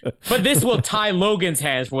 But this will tie Logan's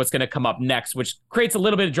hands for what's going to come up next, which creates a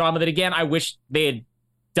little bit of drama that, again, I wish they had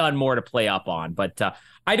done more to play up on. But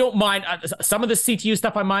I don't mind. Some of the CTU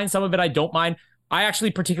stuff I mind. Some of it I don't mind. I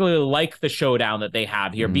actually particularly like the showdown that they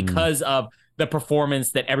have here because of the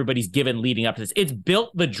performance that everybody's given leading up to this. It's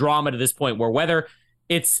built the drama to this point where whether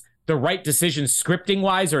it's the right decision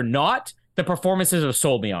scripting-wise or not, the performances have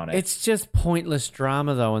sold me on it. It's just pointless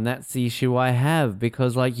drama, though, and that's the issue I have,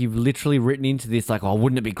 because, you've literally written into this,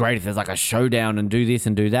 wouldn't it be great if there's, a showdown and do this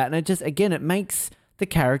and do that? And it just, again, it makes the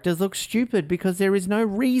characters look stupid because there is no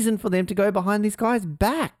reason for them to go behind this guy's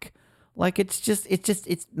back.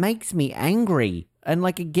 It makes me angry. And,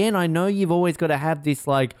 again, I know you've always got to have this,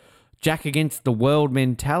 Jack against the world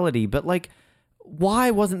mentality, but, why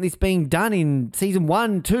wasn't this being done in season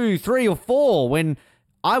 1, 2, 3, or 4 when...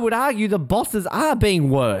 I would argue the bosses are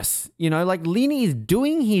being worse. Lenny's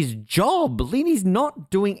doing his job. Lenny's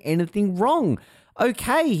not doing anything wrong.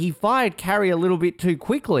 Okay, he fired Carrie a little bit too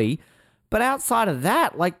quickly, but outside of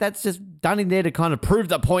that, that's just done in there to kind of prove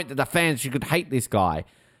the point that the fans should hate this guy.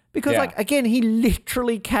 Because, again, he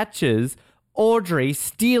literally catches Audrey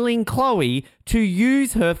stealing Chloe to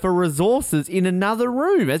use her for resources in another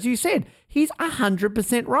room. As you said, he's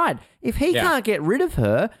 100% right. If he can't get rid of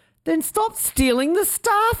her... then stop stealing the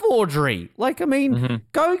staff, Audrey. Go on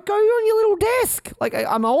your little desk.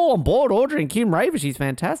 I'm all on board Audrey and Kim Raver. She's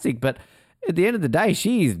fantastic. But at the end of the day,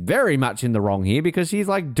 she's very much in the wrong here because she's,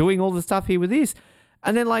 doing all the stuff here with this.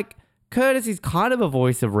 And then, Curtis is kind of a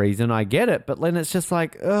voice of reason. I get it. But then it's just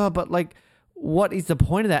what is the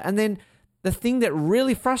point of that? And then the thing that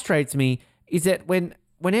really frustrates me is that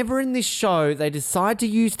whenever in this show they decide to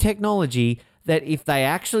use technology... that if they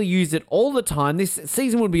actually used it all the time, this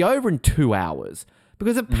season would be over in 2 hours.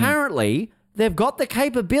 Because apparently they've got the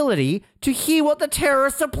capability to hear what the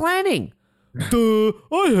terrorists are planning. I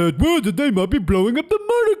heard word that they might be blowing up the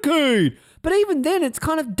motorcade. But even then, it's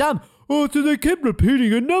kind of dumb. Oh, so they kept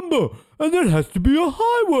repeating a number, and that has to be a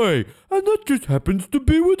highway, and that just happens to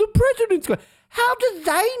be where the president's going. How do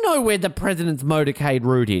they know where the president's motorcade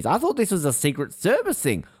route is? I thought this was a Secret Service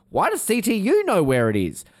thing. Why does CTU know where it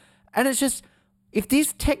is? And it's just... if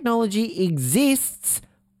this technology exists,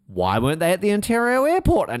 why weren't they at the Ontario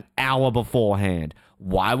airport an hour beforehand?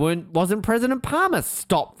 Why wasn't President Palmer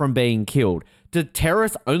stopped from being killed? Did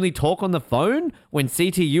terrorists only talk on the phone when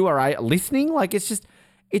CTU are listening?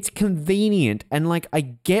 It's convenient. And I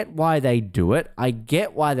get why they do it. I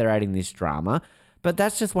get why they're adding this drama. But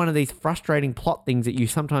that's just one of these frustrating plot things that you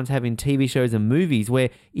sometimes have in TV shows and movies where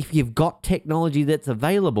if you've got technology that's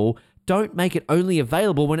available, don't make it only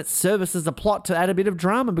available when it services a plot to add a bit of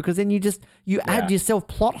drama, because then you add yourself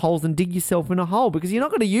plot holes and dig yourself in a hole, because you're not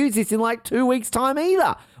going to use this in like 2 weeks' time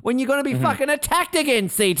either when you're going to be fucking attacked again,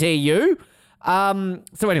 CTU.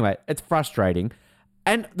 So anyway, it's frustrating.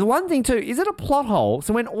 And the one thing too, is it a plot hole?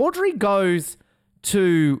 So when Audrey goes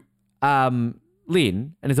to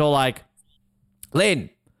Lynn and is all like, Lynn,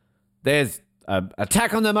 there's an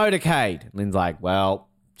attack on the motorcade. Lynn's like, well,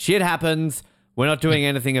 shit happens. We're not doing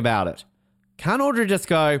anything about it. Can't Audrey just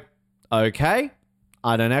go, okay,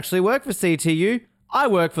 I don't actually work for CTU. I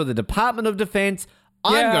work for the Department of Defense.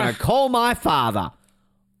 I'm going to call my father.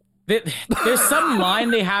 There's some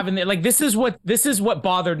line they have in there. Like, this is what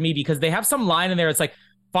bothered me, because they have some line in there. It's like,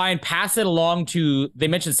 fine, pass it along to, they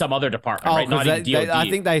mentioned some other department, right? Not even DOD. I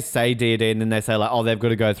think they say DOD and then they say like, oh, they've got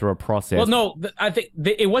to go through a process. Well, no, I think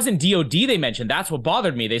it wasn't DOD they mentioned. That's what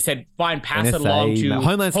bothered me. They said, fine, pass NSA, it along to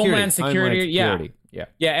Homeland Security.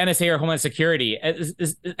 Yeah, NSA or Homeland Security.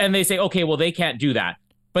 And they say, okay, well, they can't do that.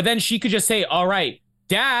 But then she could just say, all right,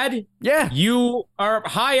 Dad, you are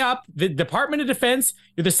high up, the Department of Defense.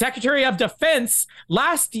 You're the Secretary of Defense.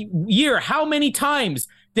 Last year, how many times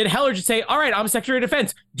did Heller just say, all right, I'm Secretary of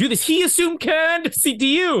Defense, do this? He assumed candidacy to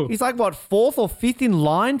you. He's like, what, 4th or 5th in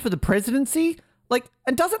line for the presidency? Like,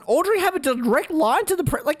 and doesn't Audrey have a direct line to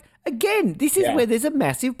the like, again, this is where there's a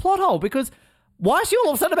massive plot hole, because why is she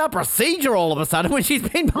all of a sudden about procedure all of a sudden when she's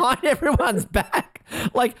been behind everyone's back?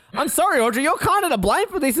 Like, I'm sorry, Audrey, you're kind of to blame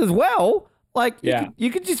for this as well. Like, you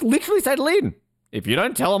could just literally say to Lynn, if you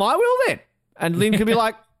don't tell him, I will then. And Lynn could be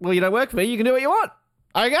like, well, you don't work for me. You can do what you want.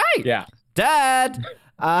 Okay. Yeah. Dad.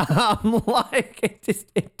 Like,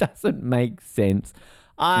 it doesn't make sense.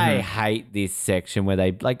 I hate this section where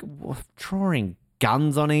they like drawing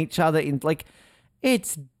guns on each other in like,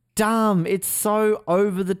 it's dumb. It's so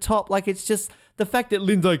over the top. Like, it's just the fact that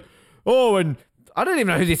Lynn's like, oh, and I don't even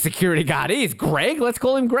know who this security guard is. Greg, let's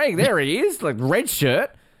call him Greg. There he is, like red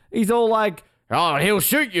shirt. He's all like, oh, he'll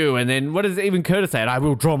shoot you. And then what does even Curtis say? I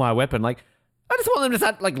will draw my weapon. Like, I just want them to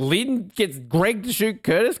start, like, Lynn gets Greg to shoot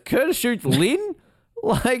Curtis. Curtis shoots Lynn.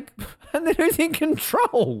 Like, and then who's in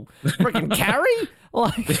control? Freaking Carrie?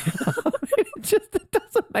 Like, it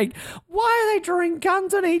doesn't make... Why are they drawing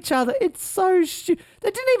guns on each other? It's so stupid. They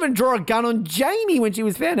didn't even draw a gun on Jamie when she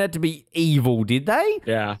was found out to be evil, did they?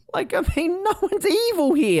 Yeah. Like, I mean, no one's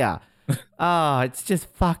evil here. It's just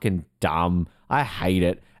fucking dumb. I hate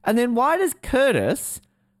it. And then why does Curtis...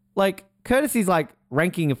 Like, Curtis is, like,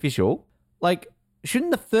 ranking official. Like...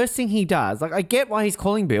 Shouldn't the first thing he does, like, I get why he's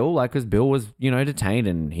calling Bill, like, because Bill was, detained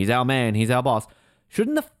and he's our man, he's our boss.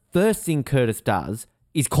 Shouldn't the first thing Curtis does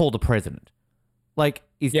is call the president? Like,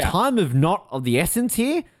 is time of the essence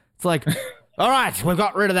here? It's like, all right, we've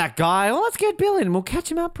got rid of that guy. Well, let's get Bill in and we'll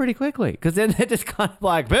catch him up pretty quickly. Because then they're just kind of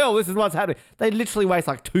like, Bill, this is what's happening. They literally waste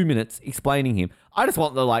like 2 minutes explaining him. I just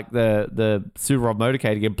want the Subaru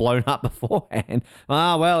motorcade to get blown up beforehand.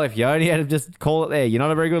 Well, if you only had to just call it there. You're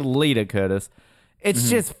not a very good leader, Curtis.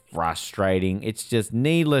 It's just frustrating. It's just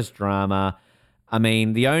needless drama. I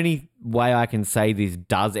mean, the only way I can say this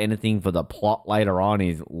does anything for the plot later on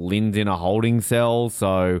is Lynn's in a holding cell,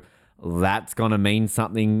 so that's going to mean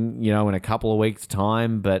something, in a couple of weeks'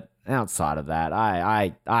 time. But outside of that,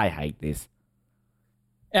 I hate this.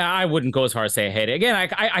 Yeah, I wouldn't go as far as say I hate it. Again,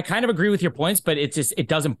 I kind of agree with your points, but it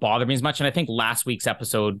doesn't bother me as much. And I think last week's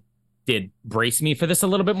episode did brace me for this a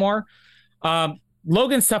little bit more.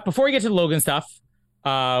 Logan stuff, before we get to the Logan stuff,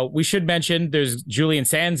 we should mention there's Julian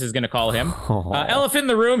Sands is going to call him. Elephant in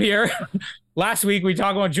the room here. Last week we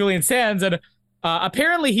talked about Julian Sands, and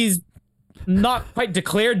apparently he's not quite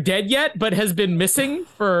declared dead yet, but has been missing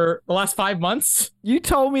for the last 5 months. You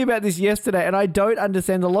told me about this yesterday, and I don't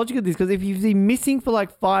understand the logic of this, because if he's been missing for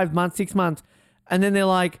like 5 months, 6 months, and then they're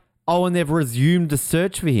like, oh, and they've resumed the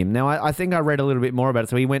search for him. Now, I think I read a little bit more about it.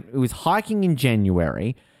 So he was hiking in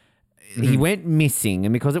January. He went missing,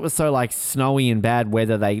 and because it was so like snowy and bad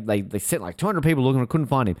weather, they sent like 200 people looking and couldn't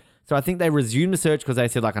find him. So I think they resumed the search because they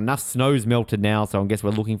said like enough snow's melted now, so I guess we're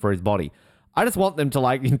looking for his body. I just want them to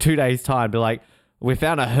like in 2 days' time be like, we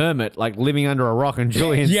found a hermit like living under a rock, and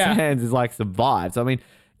Julian Sands is like survived. So I mean,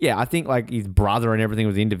 yeah, I think like his brother and everything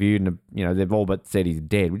was interviewed, and they've all but said he's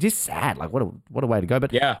dead, which is sad. Like what a way to go.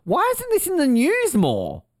 But why isn't this in the news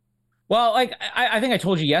more? Well, like I think I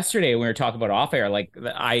told you yesterday when we were talking about off air, like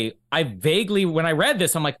I vaguely, when I read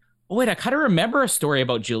this, I'm like, oh wait, I kind of remember a story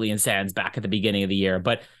about Julian Sands back at the beginning of the year.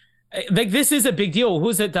 But like this is a big deal.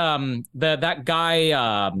 Who's it? That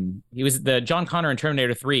guy, he was the John Connor in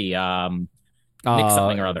Terminator 3. Nick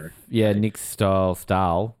something or other. Yeah, Nick Stahl.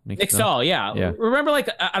 Nick Stahl, yeah. Remember, like,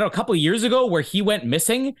 I don't know, a couple of years ago where he went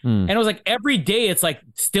missing, and it was like every day it's like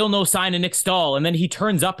still no sign of Nick Stahl, and then he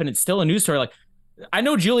turns up and it's still a news story. Like, I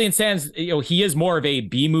know Julian Sands, he is more of a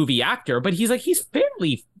B-movie actor, but he's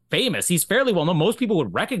fairly famous. He's fairly well known. Most people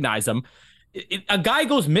would recognize him. A guy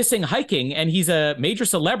goes missing hiking, and he's a major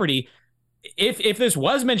celebrity. If this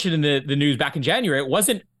was mentioned in the news back in January, it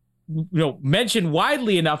wasn't mentioned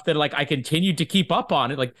widely enough that like I continued to keep up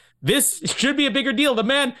on it. Like, this should be a bigger deal. The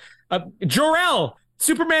man, Jor-El,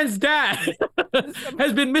 Superman's dad,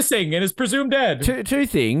 has been missing and is presumed dead. Two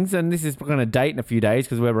things, and this is going to date in a few days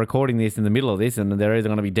because we're recording this in the middle of this, and they're either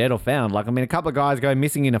going to be dead or found. Like, I mean, a couple of guys go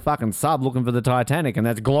missing in a fucking sub looking for the Titanic, and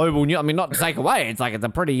that's global news. I mean, not to take away, it's like it's a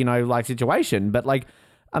pretty like situation, but like,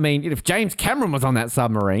 I mean, if James Cameron was on that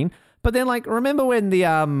submarine, but then like, remember when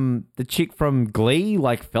the chick from Glee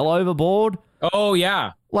like fell overboard? Oh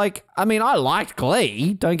yeah. Like, I mean, I liked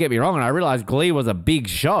Glee, don't get me wrong, and I realized Glee was a big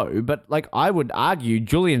show, but, like, I would argue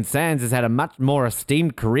Julian Sands has had a much more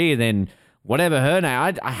esteemed career than whatever her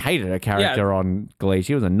name. I hated her character on Glee.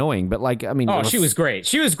 She was annoying, but, like, I mean... Oh, she was great.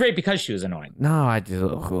 She was great because she was annoying. No, I just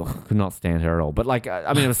could not stand her at all. But, like,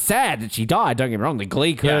 I mean, it was sad that she died, don't get me wrong. The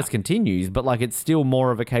Glee curse continues, but, like, it's still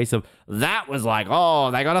more of a case of that was like,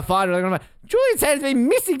 oh, they got to find her. Julian Sands has been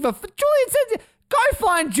missing for... Julian Sands... Go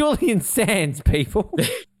find Julian Sands, people.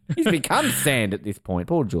 He's become sand at this point.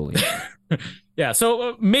 Poor Julian. Yeah,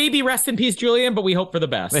 so maybe rest in peace, Julian, but we hope for the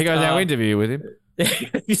best. There goes our interview with him.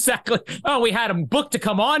 Exactly. Oh, we had him booked to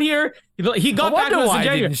come on here. He got back to us in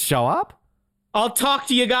January. He didn't show up. I'll talk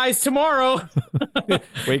to you guys tomorrow.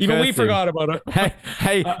 Even we forgot about it.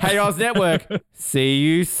 Hey, Oz Network. See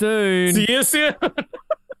you soon. See you soon.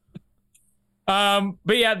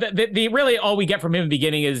 But yeah, the really all we get from him in the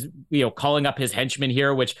beginning is, calling up his henchman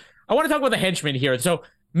here, which I want to talk about the henchman here. So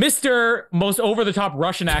Mr. most over-the-top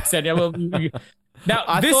Russian accent. Now,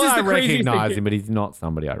 I thought I recognize him, but he's not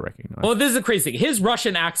somebody I recognize. Well, this is the crazy thing. His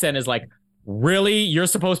Russian accent is like, really? You're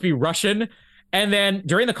supposed to be Russian? And then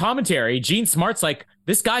during the commentary, Gene Smart's like,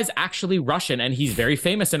 this guy's actually Russian, and he's very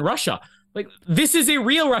famous in Russia. Like, this is a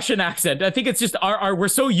real Russian accent. I think it's just we're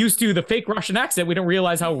so used to the fake Russian accent, we don't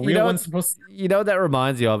realize how real one's supposed to... You know what that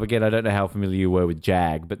reminds you of? Again, I don't know how familiar you were with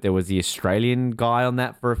Jag, but there was the Australian guy on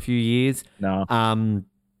that for a few years. No.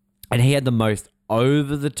 And he had the most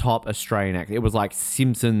over-the-top Australian accent. It was like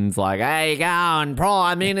Simpsons, like, hey, going,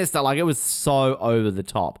 Prime Minister. Like, it was so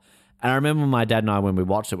over-the-top. And I remember my dad and I, when we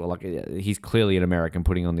watched it, were like, he's clearly an American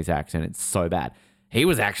putting on this accent. It's so bad. He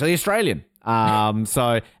was actually Australian. And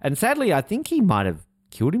sadly, I think he might have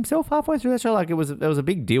killed himself halfway through that show. Like, there was a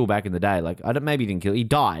big deal back in the day. Like, maybe he didn't kill. He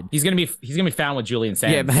died. He's gonna be found with Julian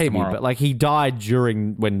Sands. Yeah, maybe. Tomorrow. But like, he died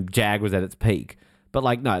during when Jag was at its peak. But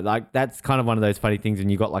like, no, like that's kind of one of those funny things when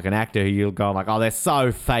you got like an actor who you'll go like, oh, they're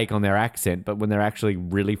so fake on their accent, but when they're actually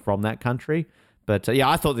really from that country. But yeah,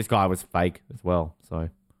 I thought this guy was fake as well. So.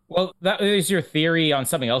 Well, that is your theory on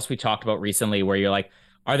something else we talked about recently, where you're like,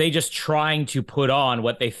 are they just trying to put on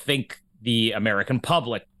what they think the American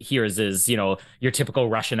public hears as, your typical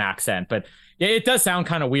Russian accent? But it does sound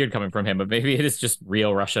kind of weird coming from him, but maybe it is just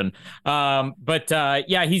real Russian.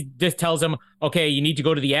 Yeah, he just tells him, okay, you need to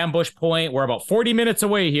go to the ambush point. We're about 40 minutes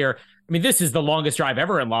away here. I mean, this is the longest drive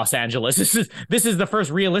ever in Los Angeles. This is the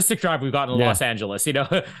first realistic drive we've gotten in Los Angeles.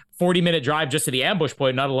 40-minute drive just to the ambush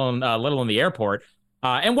point, let alone the airport.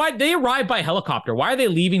 And why they arrived by helicopter? Why are they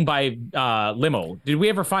leaving by limo? Did we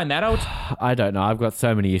ever find that out? I don't know. I've got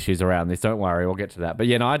so many issues around this. Don't worry, we'll get to that. But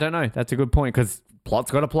yeah, no, I don't know. That's a good point because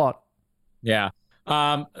plot's got a plot. Yeah.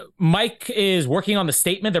 Mike is working on the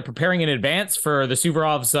statement. They're preparing in advance for the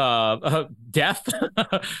Suvorov's death.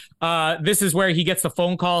 This is where he gets the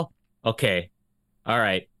phone call. Okay. All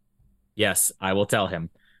right. Yes, I will tell him.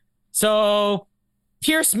 So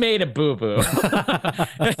Pierce made a boo-boo.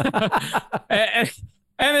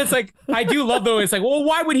 And it's like, I do love though. It's like, well,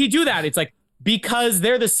 why would he do that? It's like, because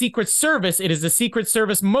they're the Secret Service. It is the Secret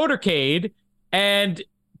Service motorcade, and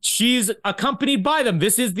she's accompanied by them.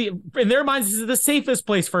 This is in their minds, this is the safest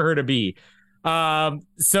place for her to be.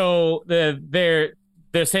 So they're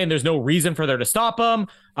saying there's no reason for there to stop them.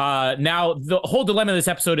 Now the whole dilemma of this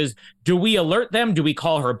episode is, do we alert them? Do we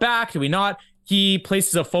call her back? Do we not? He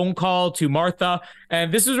places a phone call to Martha.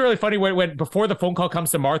 And this is really funny when before the phone call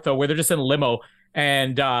comes to Martha, where they're just in a limo,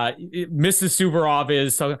 and Mrs. Suvorov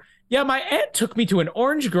is so, yeah, my aunt took me to an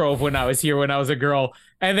orange grove when I was here when I was a girl.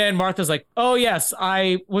 And then Martha's like, oh, yes,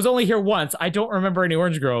 I was only here once. I don't remember any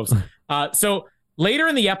orange groves. So later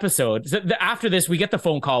in the episode, after this, we get the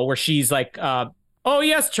phone call where she's like, oh,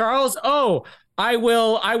 yes, Charles. Oh, I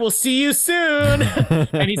will see you soon.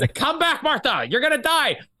 And he's like, come back, Martha. You're going to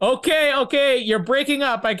die. Okay. You're breaking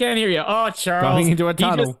up. I can't hear you. Oh, Charles. Going into a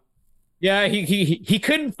tunnel. He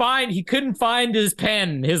couldn't find his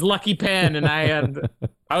pen, his lucky pen. And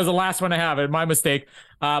I was the last one to have it. My mistake.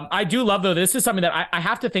 I do love, though, this is something that I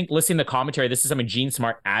have to think, listening to the commentary, this is something Gene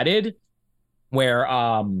Smart added, where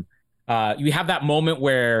you have that moment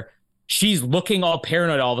where she's looking all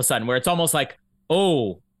paranoid all of a sudden, where it's almost like,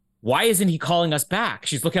 oh, why isn't he calling us back?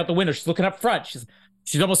 She's looking out the window. She's looking up front.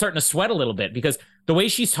 She's almost starting to sweat a little bit, because the way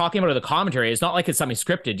she's talking about it, the commentary, it's not like it's something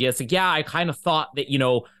scripted. Yeah, it's like, yeah, I kind of thought that,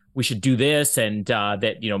 we should do this, and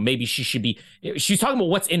that, maybe she should be. She's talking about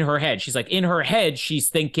what's in her head. She's like, in her head, she's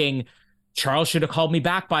thinking, Charles should have called me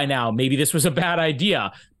back by now. Maybe this was a bad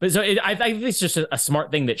idea. But so I think it's just a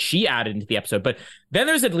smart thing that she added into the episode. But then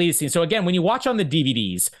there's a deleted scene. So again, when you watch on the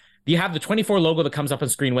DVDs, you have the 24 logo that comes up on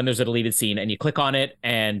screen when there's a deleted scene, and you click on it,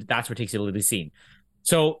 and that's what takes you to the deleted scene.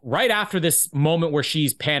 So right after this moment where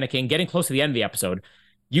she's panicking, getting close to the end of the episode,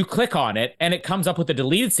 you click on it, and it comes up with the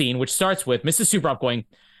deleted scene, which starts with Mrs. Subrov going,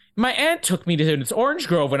 my aunt took me to this orange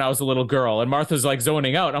grove when I was a little girl. And Martha's like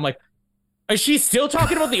zoning out. I'm like, is she still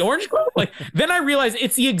talking about the orange grove? Like, then I realized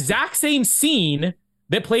it's the exact same scene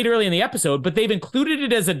that played early in the episode, but they've included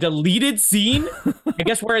it as a deleted scene. I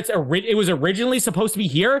guess where it was originally supposed to be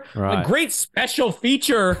here. Right. A great special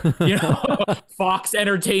feature, Fox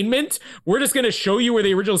Entertainment. We're just going to show you where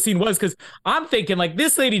the original scene was, because I'm thinking, like,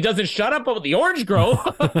 this lady doesn't shut up about the orange grove.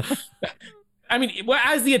 I mean,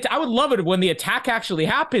 I would love it when the attack actually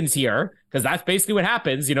happens here, because that's basically what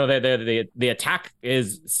happens. The attack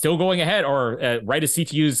is still going ahead, or right as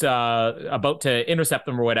CTU's about to intercept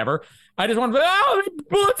them or whatever. I just want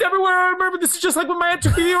bullets everywhere. I remember this is just like when my aunt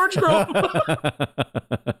took me to the orange grove.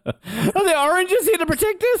 Are the oranges here to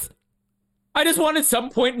protect us? I just wanted some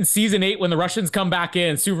point in season 8 when the Russians come back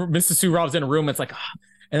in, Mrs. Surov's in a room. It's like,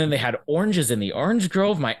 and then they had oranges in the orange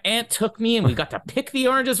grove. My aunt took me, and we got to pick the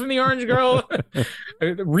oranges from the orange grove.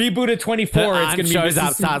 Reboot of 24. Her it's aunt going to be shows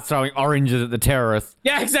up, starts throwing oranges at the terrorists.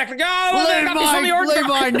 Yeah, exactly. Leave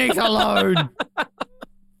my niece alone.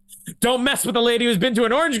 Don't mess with the lady who's been to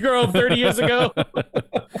an orange grove 30 years ago.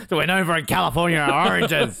 So we're known for in California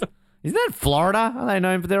oranges. Isn't that Florida? Are they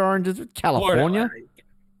known for their oranges? California?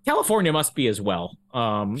 California must be as well.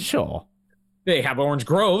 Sure. They have orange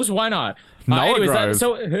groves. Why not? Noah Groves.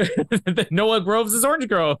 Noah Groves is orange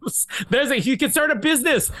groves. You can start a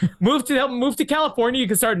business. Move to California. You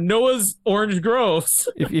can start Noah's Orange Groves.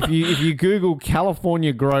 If you Google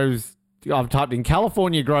California groves, I've typed in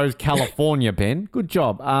California groves California, Ben. Good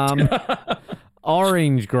job.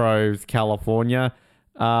 Orange groves California.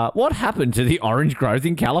 What happened to the orange groves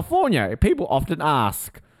in California? People often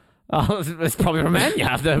ask. It's probably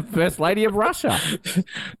Romania, the first lady of Russia.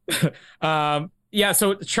 Yeah,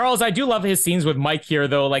 so Charles, I do love his scenes with Mike here,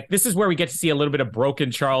 though. Like, this is where we get to see a little bit of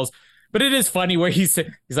broken Charles. But it is funny where he's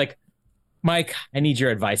like, Mike, I need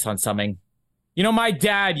your advice on something. My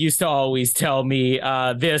dad used to always tell me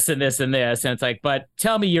this and this and this. And it's like, but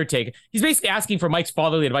tell me your take. He's basically asking for Mike's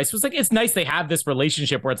fatherly advice. It was like, it's nice they have this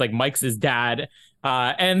relationship where it's like Mike's his dad.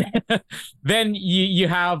 And then you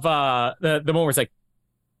have the moment where it's like,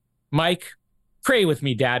 Mike, pray with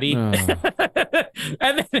me, Daddy.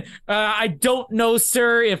 And then I don't know,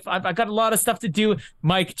 sir, if I've got a lot of stuff to do.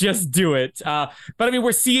 Mike, just do it. But I mean,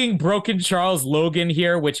 we're seeing broken Charles Logan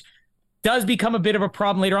here, which does become a bit of a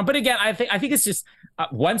problem later on. But again, I think it's just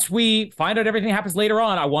once we find out everything happens later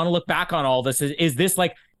on, I want to look back on all this. Is this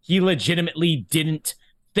like he legitimately didn't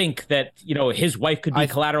think that, his wife could be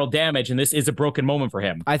collateral damage, and this is a broken moment for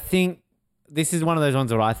him? I think this is one of those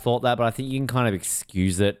ones where I thought that, but I think you can kind of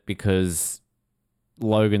excuse it because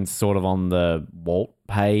Logan's sort of on the Walt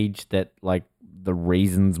page that, like, the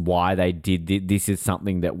reasons why they did this is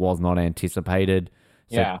something that was not anticipated.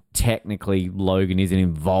 So technically Logan isn't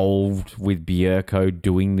involved with Bierko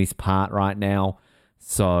doing this part right now.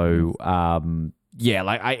 So,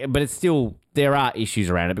 but it's still, there are issues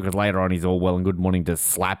around it because later on he's all well and good wanting to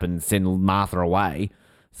slap and send Martha away.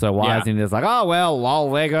 So why isn't he just like, oh, well,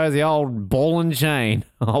 there goes the old ball and chain.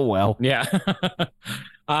 Oh, well. Yeah.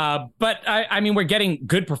 But I mean, we're getting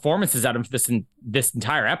good performances out of this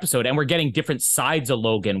entire episode, and we're getting different sides of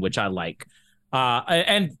Logan, which I like.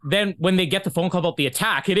 And then when they get the phone call about the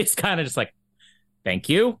attack, it is kind of just like, thank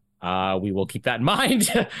you. We will keep that in mind.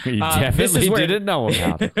 You definitely didn't know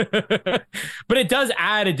about it. But it does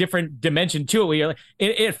add a different dimension to it. Where you're like,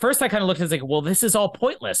 at first I kind of looked at it like, well, this is all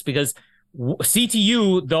pointless because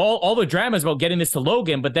CTU, all the drama is about getting this to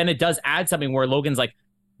Logan, but then it does add something where Logan's like,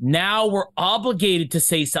 now we're obligated to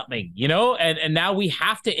say something, and now we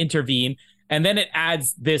have to intervene. And then it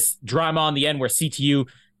adds this drama on the end where CTU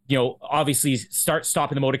obviously start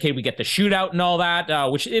stopping the motorcade. We get the shootout and all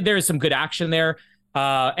that, which there is some good action there.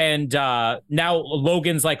 And now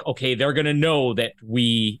Logan's like, okay, they're going to know that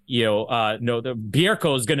we, know the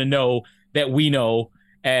Bierko is going to know that we know.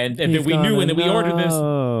 And that we knew and that we ordered this.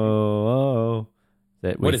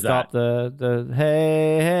 That we what is stopped the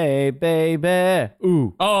hey baby.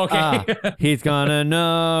 Ooh. Oh, okay. He's gonna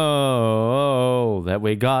know that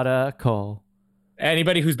we got a call.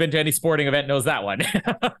 Anybody who's been to any sporting event knows that one.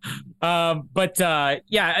 But I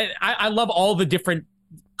love all the different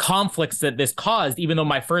conflicts that this caused, even though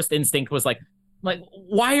my first instinct was like,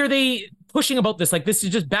 why are they pushing about this? Like, this is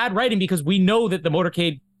just bad writing because we know that the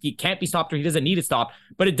motorcade, he can't be stopped or he doesn't need to stop,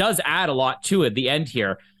 but it does add a lot to it at the end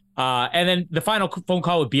here. And then the final phone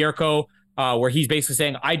call with Bierko, where he's basically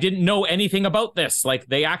saying, I didn't know anything about this. Like,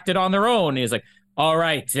 they acted on their own. And he's like, all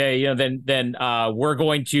right, then we're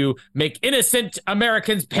going to make innocent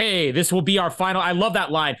Americans pay. This will be our final. I love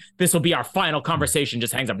that line. This will be our final conversation.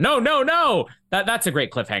 Just hangs up. No. That's a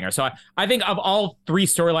great cliffhanger. So I think of all three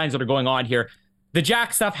storylines that are going on here, the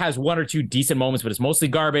Jack stuff has one or two decent moments, but it's mostly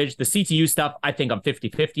garbage. The CTU stuff, I think I'm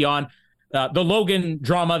 50-50 on. The Logan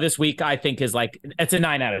drama this week, I think, is it's a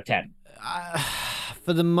 9 out of 10.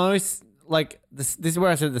 For the most, this is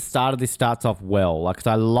where I said at the start of this starts off well. Because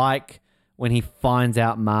I like when he finds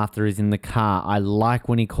out Martha is in the car. I like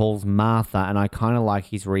when he calls Martha, and I kind of like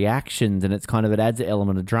his reactions, and it adds an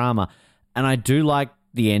element of drama. And I do like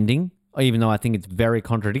the ending, even though I think it's very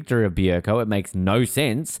contradictory of Bierko. It makes no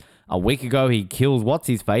sense. A week ago, he kills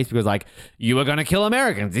what's-his-face because, you were going to kill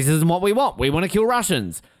Americans. This isn't what we want. We want to kill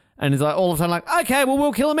Russians. And it's all of a sudden okay, well,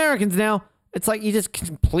 we'll kill Americans now. It's you just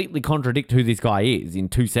completely contradict who this guy is in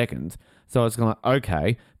 2 seconds. So it's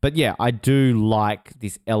okay. But yeah, I do like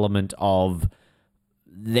this element of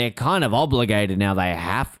they're kind of obligated now. They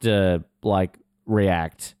have to,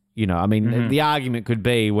 react. The argument could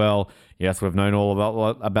be, well, yes, we've known all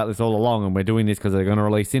about this all along, and we're doing this because they're going to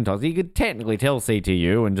release Syntos. You could technically tell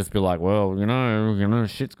CTU and just be like, well,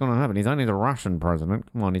 shit's going to happen. He's only the Russian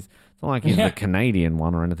president. Come on, it's not like he's the Canadian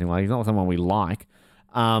one or anything like. He's not someone we like.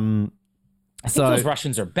 I think those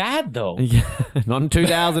Russians are bad, though. Yeah, not in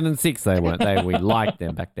 2006 they weren't. We liked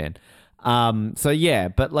them back then.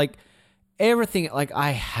 But everything,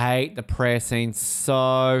 I hate the prayer scene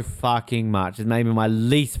so fucking much. It's maybe my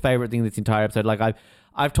least favorite thing in this entire episode.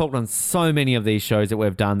 I've talked on so many of these shows that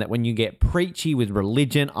we've done that when you get preachy with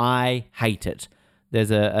religion, I hate it.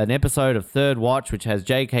 There's an episode of Third Watch which has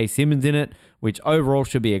J.K. Simmons in it, which overall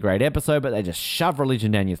should be a great episode, but they just shove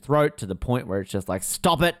religion down your throat to the point where it's just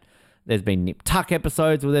stop it. There's been Nip Tuck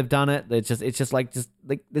episodes where they've done it. It's just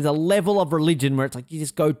there's a level of religion where it's you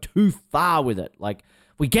just go too far with it.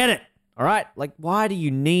 We get it, all right? Why do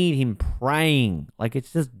you need him praying?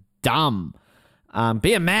 It's just dumb.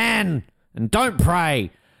 Be a man and don't pray.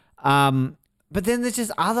 But then there's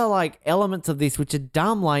just other elements of this which are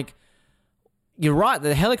dumb. You're right,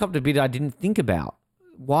 the helicopter bit I didn't think about.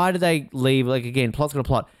 Why do they leave? Again, plot's got a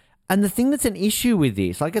plot. And the thing that's an issue with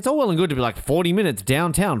this, it's all well and good to be 40 minutes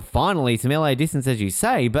downtown, finally some LA distance, as you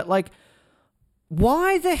say, but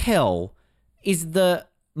why the hell is the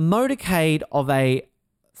motorcade of a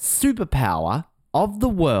superpower of the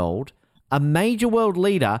world, a major world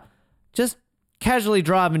leader, just casually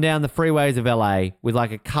driving down the freeways of LA with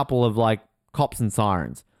a couple of cops and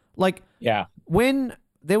sirens? Yeah. When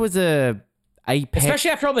there was a APEC,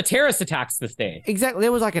 especially after all the terrorist attacks this day. Exactly.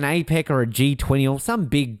 There was an APEC or a G20 or some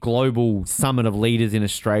big global summit of leaders in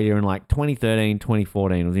Australia in 2013,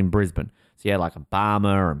 2014. It was in Brisbane. So you had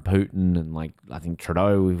Obama and Putin and I think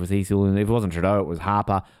Trudeau, was he still in? If it wasn't Trudeau, it was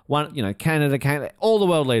Harper. Canada, all the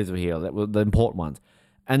world leaders were here. That were the important ones.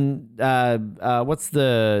 And what's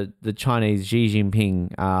the Chinese Xi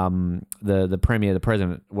Jinping, the premier, the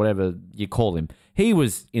president, whatever you call him? He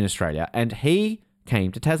was in Australia and he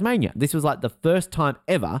came to Tasmania. This was the first time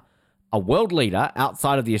ever a world leader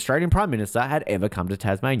outside of the Australian Prime Minister had ever come to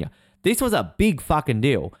Tasmania. This was a big fucking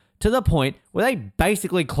deal to the point where they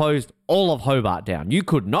basically closed all of Hobart down. You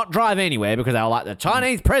could not drive anywhere because they were the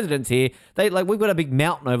Chinese president's here. We've got a big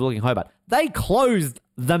mountain overlooking Hobart. They closed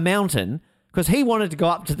the mountain because he wanted to go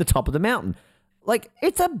up to the top of the mountain.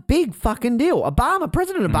 It's a big fucking deal.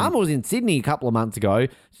 President Obama was in Sydney a couple of months ago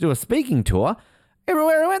to do a speaking tour.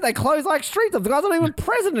 Everywhere he went, they closed streets up. The guy's not even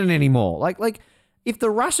president anymore. If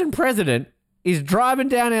the Russian president is driving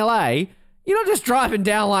down LA, you're not just driving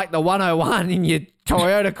down the 101 in your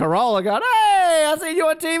Toyota Corolla going, hey, I seen you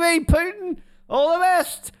on TV, Putin, all the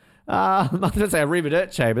best. I was going to say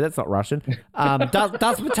Arrivederci, but that's not Russian.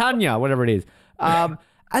 Das Vitania, whatever it is. And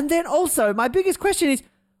then also, my biggest question is,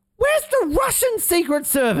 where's the Russian Secret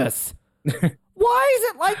Service? Why is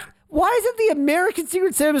it why is it the American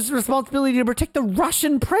Secret Service's responsibility to protect the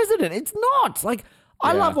Russian president? It's not. Like,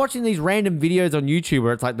 I love watching these random videos on YouTube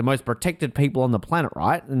where it's like the most protected people on the planet,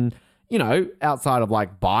 right? And, you know, outside of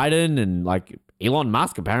like Biden and like Elon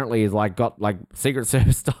Musk apparently is like got like Secret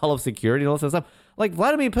Service style of security and all that sort of stuff. Like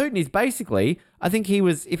Vladimir Putin is basically, I think he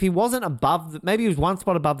was, if he wasn't above, maybe he was one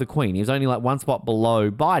spot above the Queen. He was only like one spot below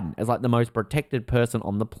Biden as like the most protected person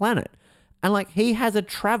on the planet. And like he has a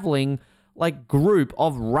traveling like group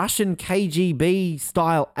of Russian KGB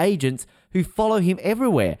style agents who follow him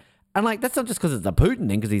everywhere. And like, that's not just because it's a Putin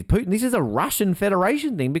thing, because he's Putin. This is a Russian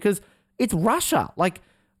Federation thing because it's Russia. Like,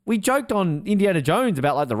 we joked on Indiana Jones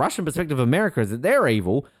about like the Russian perspective of America is that they're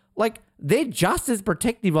evil. Like, they're just as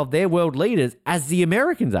protective of their world leaders as the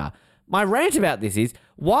Americans are. My rant about this is,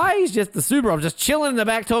 why is just the Subarov just chilling in the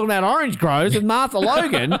back talking about orange groves with Martha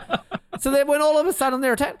Logan? So that when all of a sudden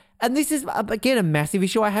they're attacked. And this is, again, a massive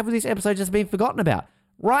issue I have with this episode just being forgotten about.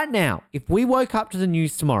 Right now, if we woke up to the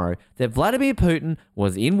news tomorrow that Vladimir Putin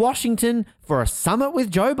was in Washington for a summit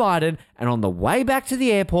with Joe Biden, and on the way back to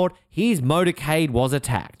the airport, his motorcade was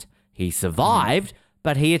attacked. He survived,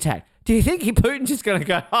 but he attacked. Do you think Putin's just going to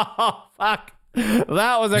go, oh, fuck,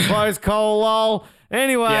 that was a close call, lol.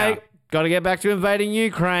 Anyway, got to get back to invading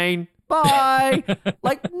Ukraine. Bye.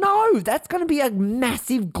 Like, no, that's going to be a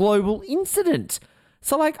massive global incident.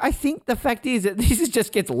 So, like, I think the fact is that this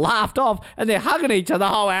just gets laughed off and they're hugging each other.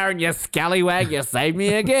 Oh, Aaron, you scallywag, you saved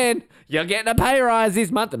me again. You're getting a pay rise this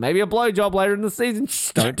month and maybe a blowjob later in the season.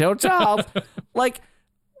 Shh, don't tell Charles. Like,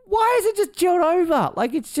 why is it just gelled over?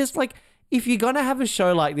 Like, it's just like, if you're going to have a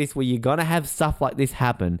show like this where you're going to have stuff like this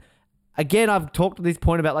happen, again, I've talked to this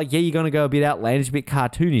point about, like, yeah, you're going to go a bit outlandish, a bit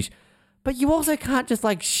cartoonish, but you also can't just,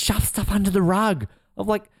 like, shove stuff under the rug of,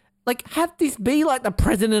 like have this be, like, the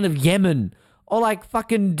president of Yemen or, like,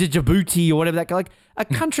 fucking Djibouti or whatever that guy, like, a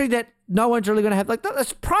country that no one's really going to have, like,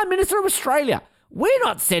 the Prime Minister of Australia. We're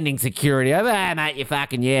not sending security over. Hey, mate, you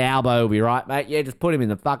fucking, Albo will be right, mate. Yeah, just put him in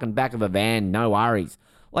the fucking back of a van. No worries.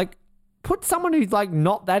 Like, put someone who's, like,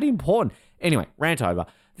 not that important. Anyway, rant over.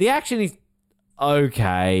 The action is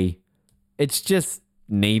okay. It's just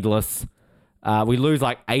needless. We lose,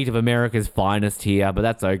 like, 8 of America's finest here, but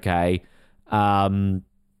that's okay.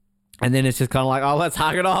 And then it's just kind of like, oh, let's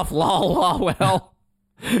hug it off. Lol. Oh, well,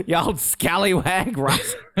 you old scallywag,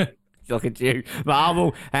 Russ. Look at you,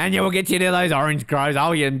 Marvel. And you will get you near those orange groves.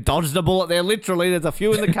 Oh, you dodged a bullet there. Literally, there's a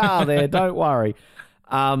few in the car there. Don't worry.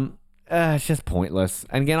 It's just pointless.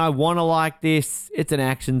 And again, I want to like this. It's an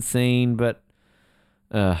action scene, but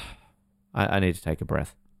I need to take a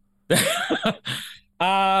breath.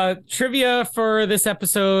 Trivia for this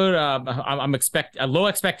episode. I'm low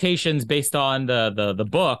expectations based on the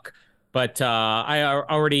book, but I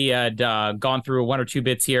already had gone through 1 or 2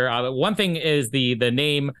 bits here. One thing is the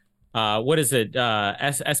name. What is it?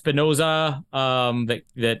 Espinosa.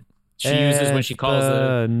 That she uses when she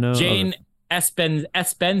calls Jane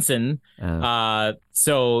Espenson.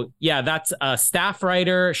 So yeah, that's a staff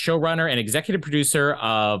writer, showrunner, and executive producer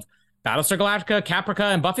of Battlestar Galactica,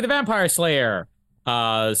 Caprica, and Buffy the Vampire Slayer.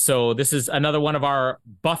 So this is another one of our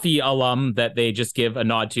Buffy alum that they just give a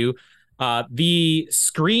nod to. The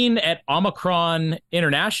screen at Omicron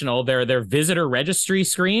International, their visitor registry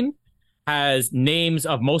screen, has names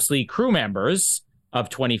of mostly crew members of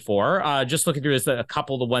 24. Just looking through this, a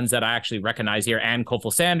couple of the ones that I actually recognize here: Ann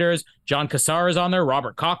Kofel-Sanders, John Cassar is on there,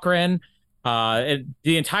 Robert Cochran. The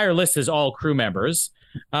entire list is all crew members.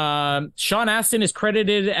 Sean Astin is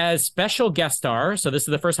credited as special guest star. So this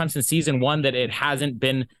is the first time since season 1 that it hasn't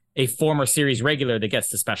been a former series regular that gets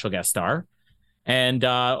the special guest star. And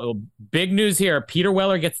big news here: Peter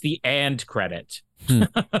Weller gets the "and" credit.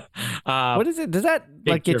 What is it? Does that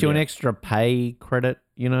like get you an extra pay credit?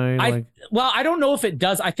 You know, I don't know if it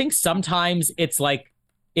does. I think sometimes it's like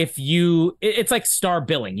it's like star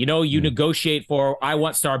billing. You know, you negotiate for, I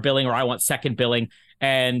want star billing or I want second billing.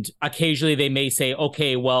 And occasionally they may say,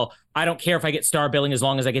 okay, well, I don't care if I get star billing as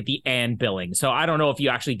long as I get the "and" billing. So I don't know if you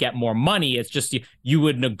actually get more money. It's just you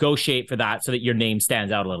would negotiate for that so that your name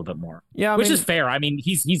stands out a little bit more. Yeah, which is fair. I mean,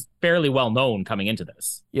 he's fairly well known coming into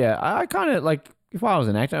this. Yeah, I kind of like, if I was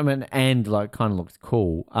an actor, I mean, "and" like kind of looks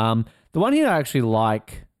cool. The one here I actually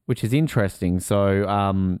like, which is interesting.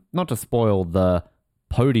 So not to spoil the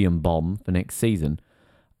podium bomb for next season.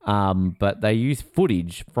 But they use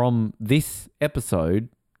footage from this episode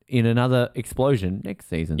in another explosion next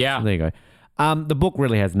season. Yeah. So there you go. The book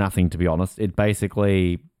really has nothing, to be honest. It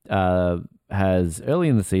basically has, early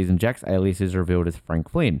in the season, Jack's alias is revealed as Frank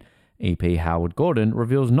Flynn. E.P. Howard Gordon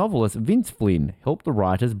reveals novelist Vince Flynn helped the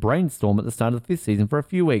writers brainstorm at the start of the 5th season for a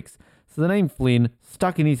few weeks. So the name Flynn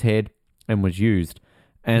stuck in his head and was used.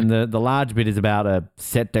 And the large bit is about a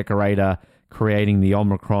set decorator creating the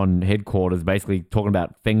Omicron headquarters, basically talking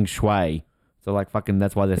about feng shui. So like fucking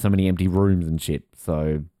that's why there's so many empty rooms and shit.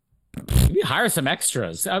 So maybe hire some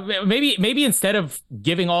extras. Maybe instead of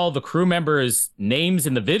giving all the crew members names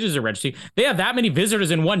in the visitor registry, they have that many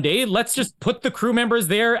visitors in one day. Let's just put the crew members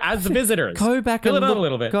there as the visitors. Go back Fill and it out look, a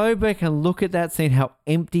little bit. Go back and look at that scene, how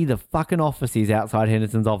empty the fucking office is outside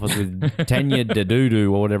Henderson's office with Tanya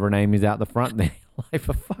Dadudu or whatever her name is out the front there. Like,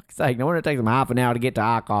 for fuck's sake, no wonder it takes them half an hour to get to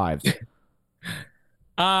archives.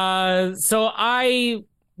 So I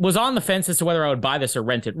was on the fence as to whether I would buy this or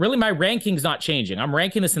rent it. Really, my ranking's not changing. I'm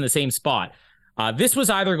ranking this in the same spot. This was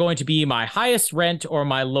either going to be my highest rent or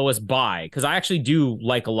my lowest buy, because I actually do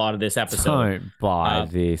like a lot of this episode. Don't buy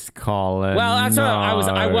this, Colin. Well, that's no.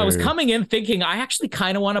 what I was coming in thinking I actually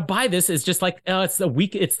kind of want to buy this. It's just like it's the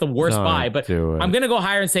worst Don't buy, but I'm gonna go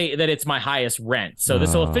higher and say that it's my highest rent. So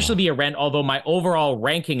this will officially be a rent, although my overall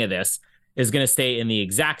ranking of this is gonna stay in the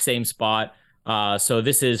exact same spot. So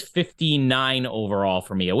this is 59 overall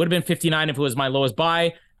for me. It would have been 59 if it was my lowest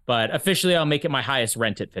buy, but officially I'll make it my highest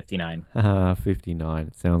rent at 59. 59.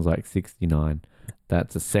 It sounds like 69.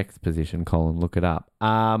 That's a sex position, Colin. Look it up.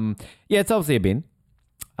 Yeah, it's obviously a bin.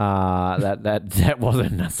 That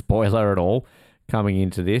wasn't a spoiler at all coming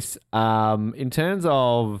into this. In terms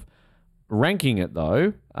of ranking it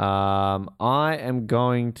though, I am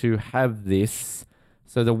going to have this.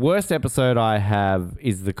 So the worst episode I have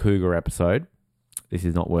is the Cougar episode. This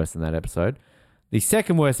is not worse than that episode. The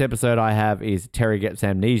second worst episode I have is Terry Gets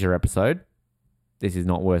Amnesia episode. This is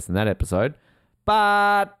not worse than that episode.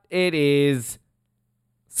 But it is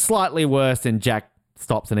slightly worse than Jack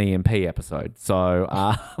Stops an EMP episode. So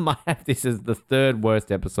I have this as the third worst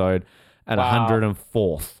episode at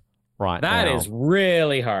 104th right now. That is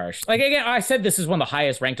really harsh. Like, again, I said this is one of the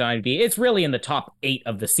highest ranked on IMDb. It's really in the top 8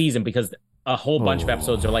 of the season because a whole bunch of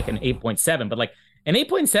episodes are like an 8.7. But like an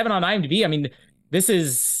 8.7 on IMDb, I mean, this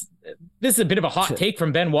is a bit of a hot take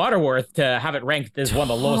from Ben Waterworth to have it ranked as one of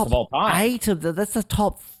the lowest of all time. That's the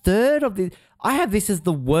top third of the. I have this as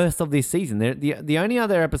the worst of this season. The only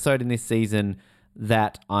other episode in this season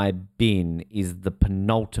that I bin is the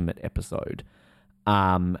penultimate episode.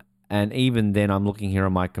 And even then, I'm looking here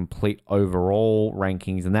on my complete overall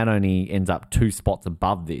rankings, and that only ends up 2 spots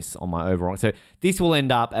above this on my overall. So this will end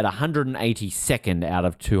up at 182nd out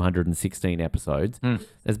of 216 episodes.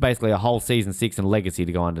 There's basically a whole season 6 and Legacy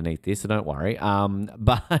to go underneath this, so don't worry.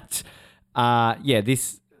 Yeah,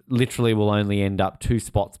 this literally will only end up 2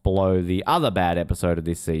 spots below the other bad episode of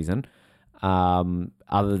this season.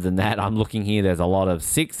 Other than that, I'm looking here. There's a lot of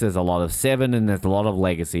 6, there's a lot of 7, and there's a lot of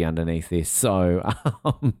Legacy underneath this. So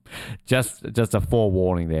just a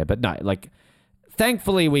forewarning there. But no, like,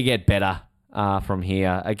 thankfully we get better from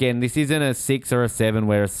here. Again, this isn't a 6 or a 7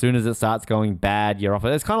 where as soon as it starts going bad, you're off it.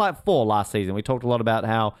 It's kind of like 4 last season. We talked a lot about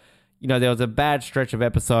how, you know, there was a bad stretch of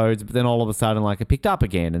episodes, but then all of a sudden, like, it picked up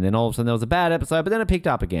again. And then all of a sudden there was a bad episode, but then it picked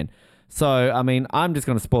up again. So, I mean, I'm just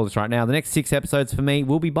going to spoil this right now. The next 6 episodes for me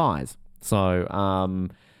will be buys. So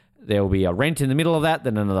there will be a rent in the middle of that,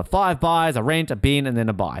 then another 5 buys, a rent, a bin, and then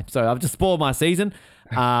a buy. So I've just spoiled my season.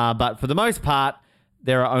 But for the most part,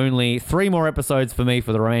 there are only 3 more episodes for me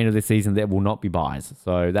for the remainder of this season that will not be buys.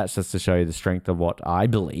 So that's just to show you the strength of what I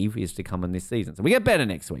believe is to come in this season. So we get better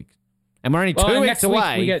next week. And we're only 2 weeks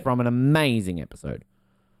away from an amazing episode.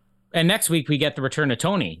 And next week, we get the return of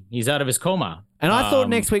Tony. He's out of his coma. And I thought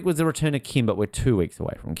next week was the return of Kim, but we're 2 weeks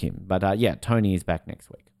away from Kim. But yeah, Tony is back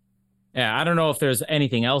next week. Yeah, I don't know if there's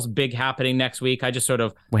anything else big happening next week. I just sort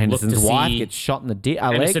of Henderson's wife gets shot in the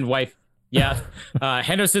Henderson's wife, yeah.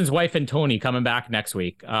 Henderson's wife and Tony coming back next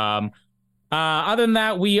week. Other than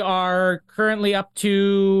that, we are currently up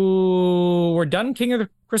to... We're done, King of the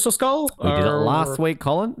Crystal Skull? We did it last week,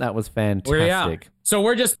 Colin. That was fantastic. So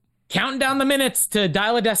we're just counting down the minutes to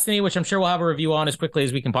Dial of Destiny, which I'm sure we'll have a review on as quickly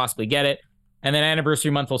as we can possibly get it. And then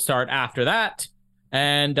Anniversary Month will start after that.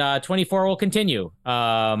 And 24 will continue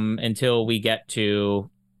until we get to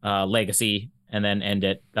Legacy and then end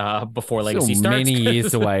it before Legacy starts. Many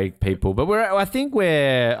years away, people. But I think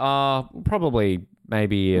we're probably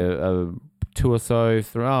maybe a 2 or so,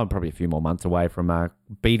 probably a few more months away from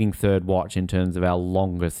beating Third Watch in terms of our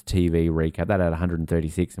longest TV recap. That had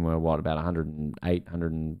 136 and we're about 108,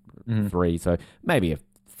 103. So maybe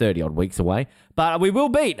 30 odd weeks away. But we will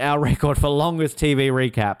beat our record for longest TV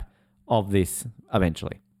recap of this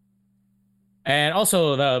eventually. And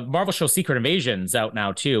also the Marvel show Secret Invasion's out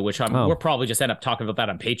now too, which we'll probably just end up talking about that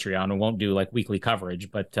on Patreon and won't do like weekly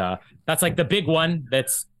coverage. But that's like the big one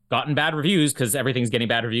that's gotten bad reviews because everything's getting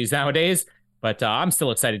bad reviews nowadays. But I'm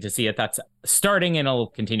still excited to see it. That's starting and it'll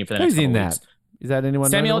continue for the next couple weeks. Is that anyone?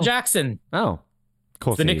 Samuel Jackson. Oh,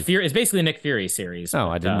 course, The Nick Fury. It's basically a Nick Fury series. Oh,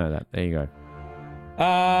 I didn't know that. There you go.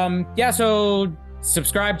 So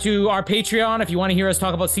subscribe to our Patreon if you want to hear us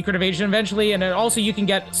talk about Secret Invasion eventually, and also you can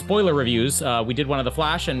get spoiler reviews. We did one of The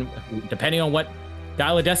Flash, and depending on what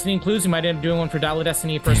Dial of Destiny includes, we might end up doing one for Dial of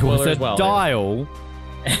Destiny for spoiler as well. Dial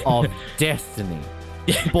of Destiny.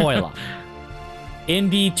 Spoiler.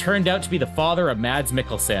 Indy turned out to be the father of Mads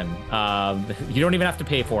Mikkelsen. You don't even have to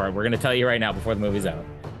pay for it. We're going to tell you right now before the movie's out.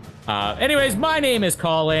 Anyways, my name is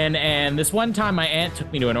Colin, and this one time my aunt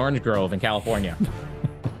took me to an orange grove in California.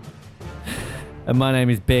 And my name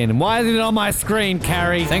is Ben. And why isn't it on my screen,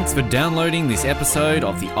 Carrie? Thanks for downloading this episode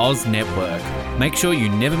of the Oz Network. Make sure you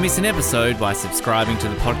never miss an episode by subscribing to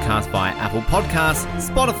the podcast via Apple Podcasts,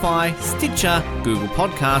 Spotify, Stitcher, Google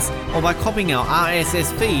Podcasts, or by copying our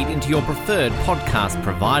RSS feed into your preferred podcast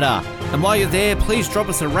provider. And while you're there, please drop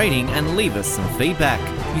us a rating and leave us some feedback.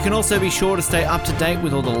 You can also be sure to stay up to date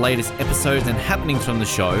with all the latest episodes and happenings from the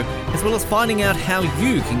show, as well as finding out how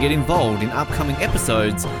you can get involved in upcoming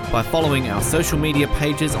episodes by following our social media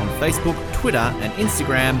pages on Facebook, Twitter, and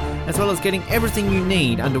Instagram, as well as getting everything you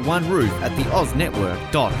need under one roof at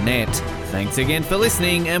theoznetwork.net. Thanks again for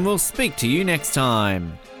listening, and we'll speak to you next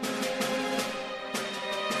time.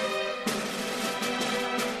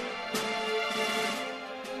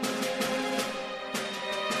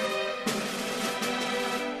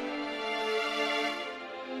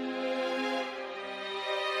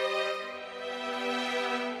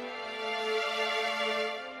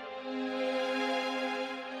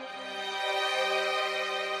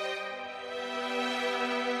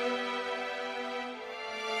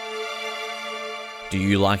 Do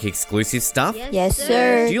you like exclusive stuff? Yes,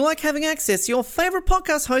 sir. Do you like having access to your favourite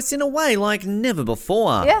podcast hosts in a way like never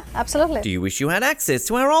before? Yeah, absolutely. Do you wish you had access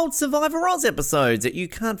to our old Survivor Oz episodes that you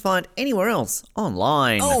can't find anywhere else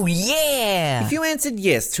online? Oh, yeah! If you answered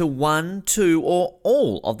yes to one, two, or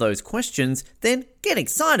all of those questions, then get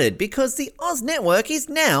excited because the Oz Network is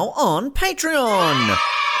now on Patreon.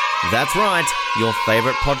 That's right, your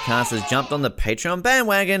favourite podcast has jumped on the Patreon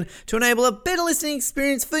bandwagon to enable a better listening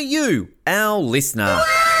experience for you, our listener.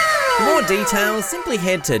 For more details, simply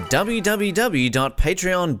head to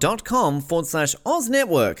www.patreon.com/Oz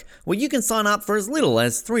Network, where you can sign up for as little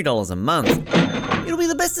as $3 a month. It'll be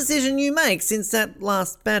the best decision you make since that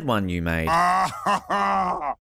last bad one you made.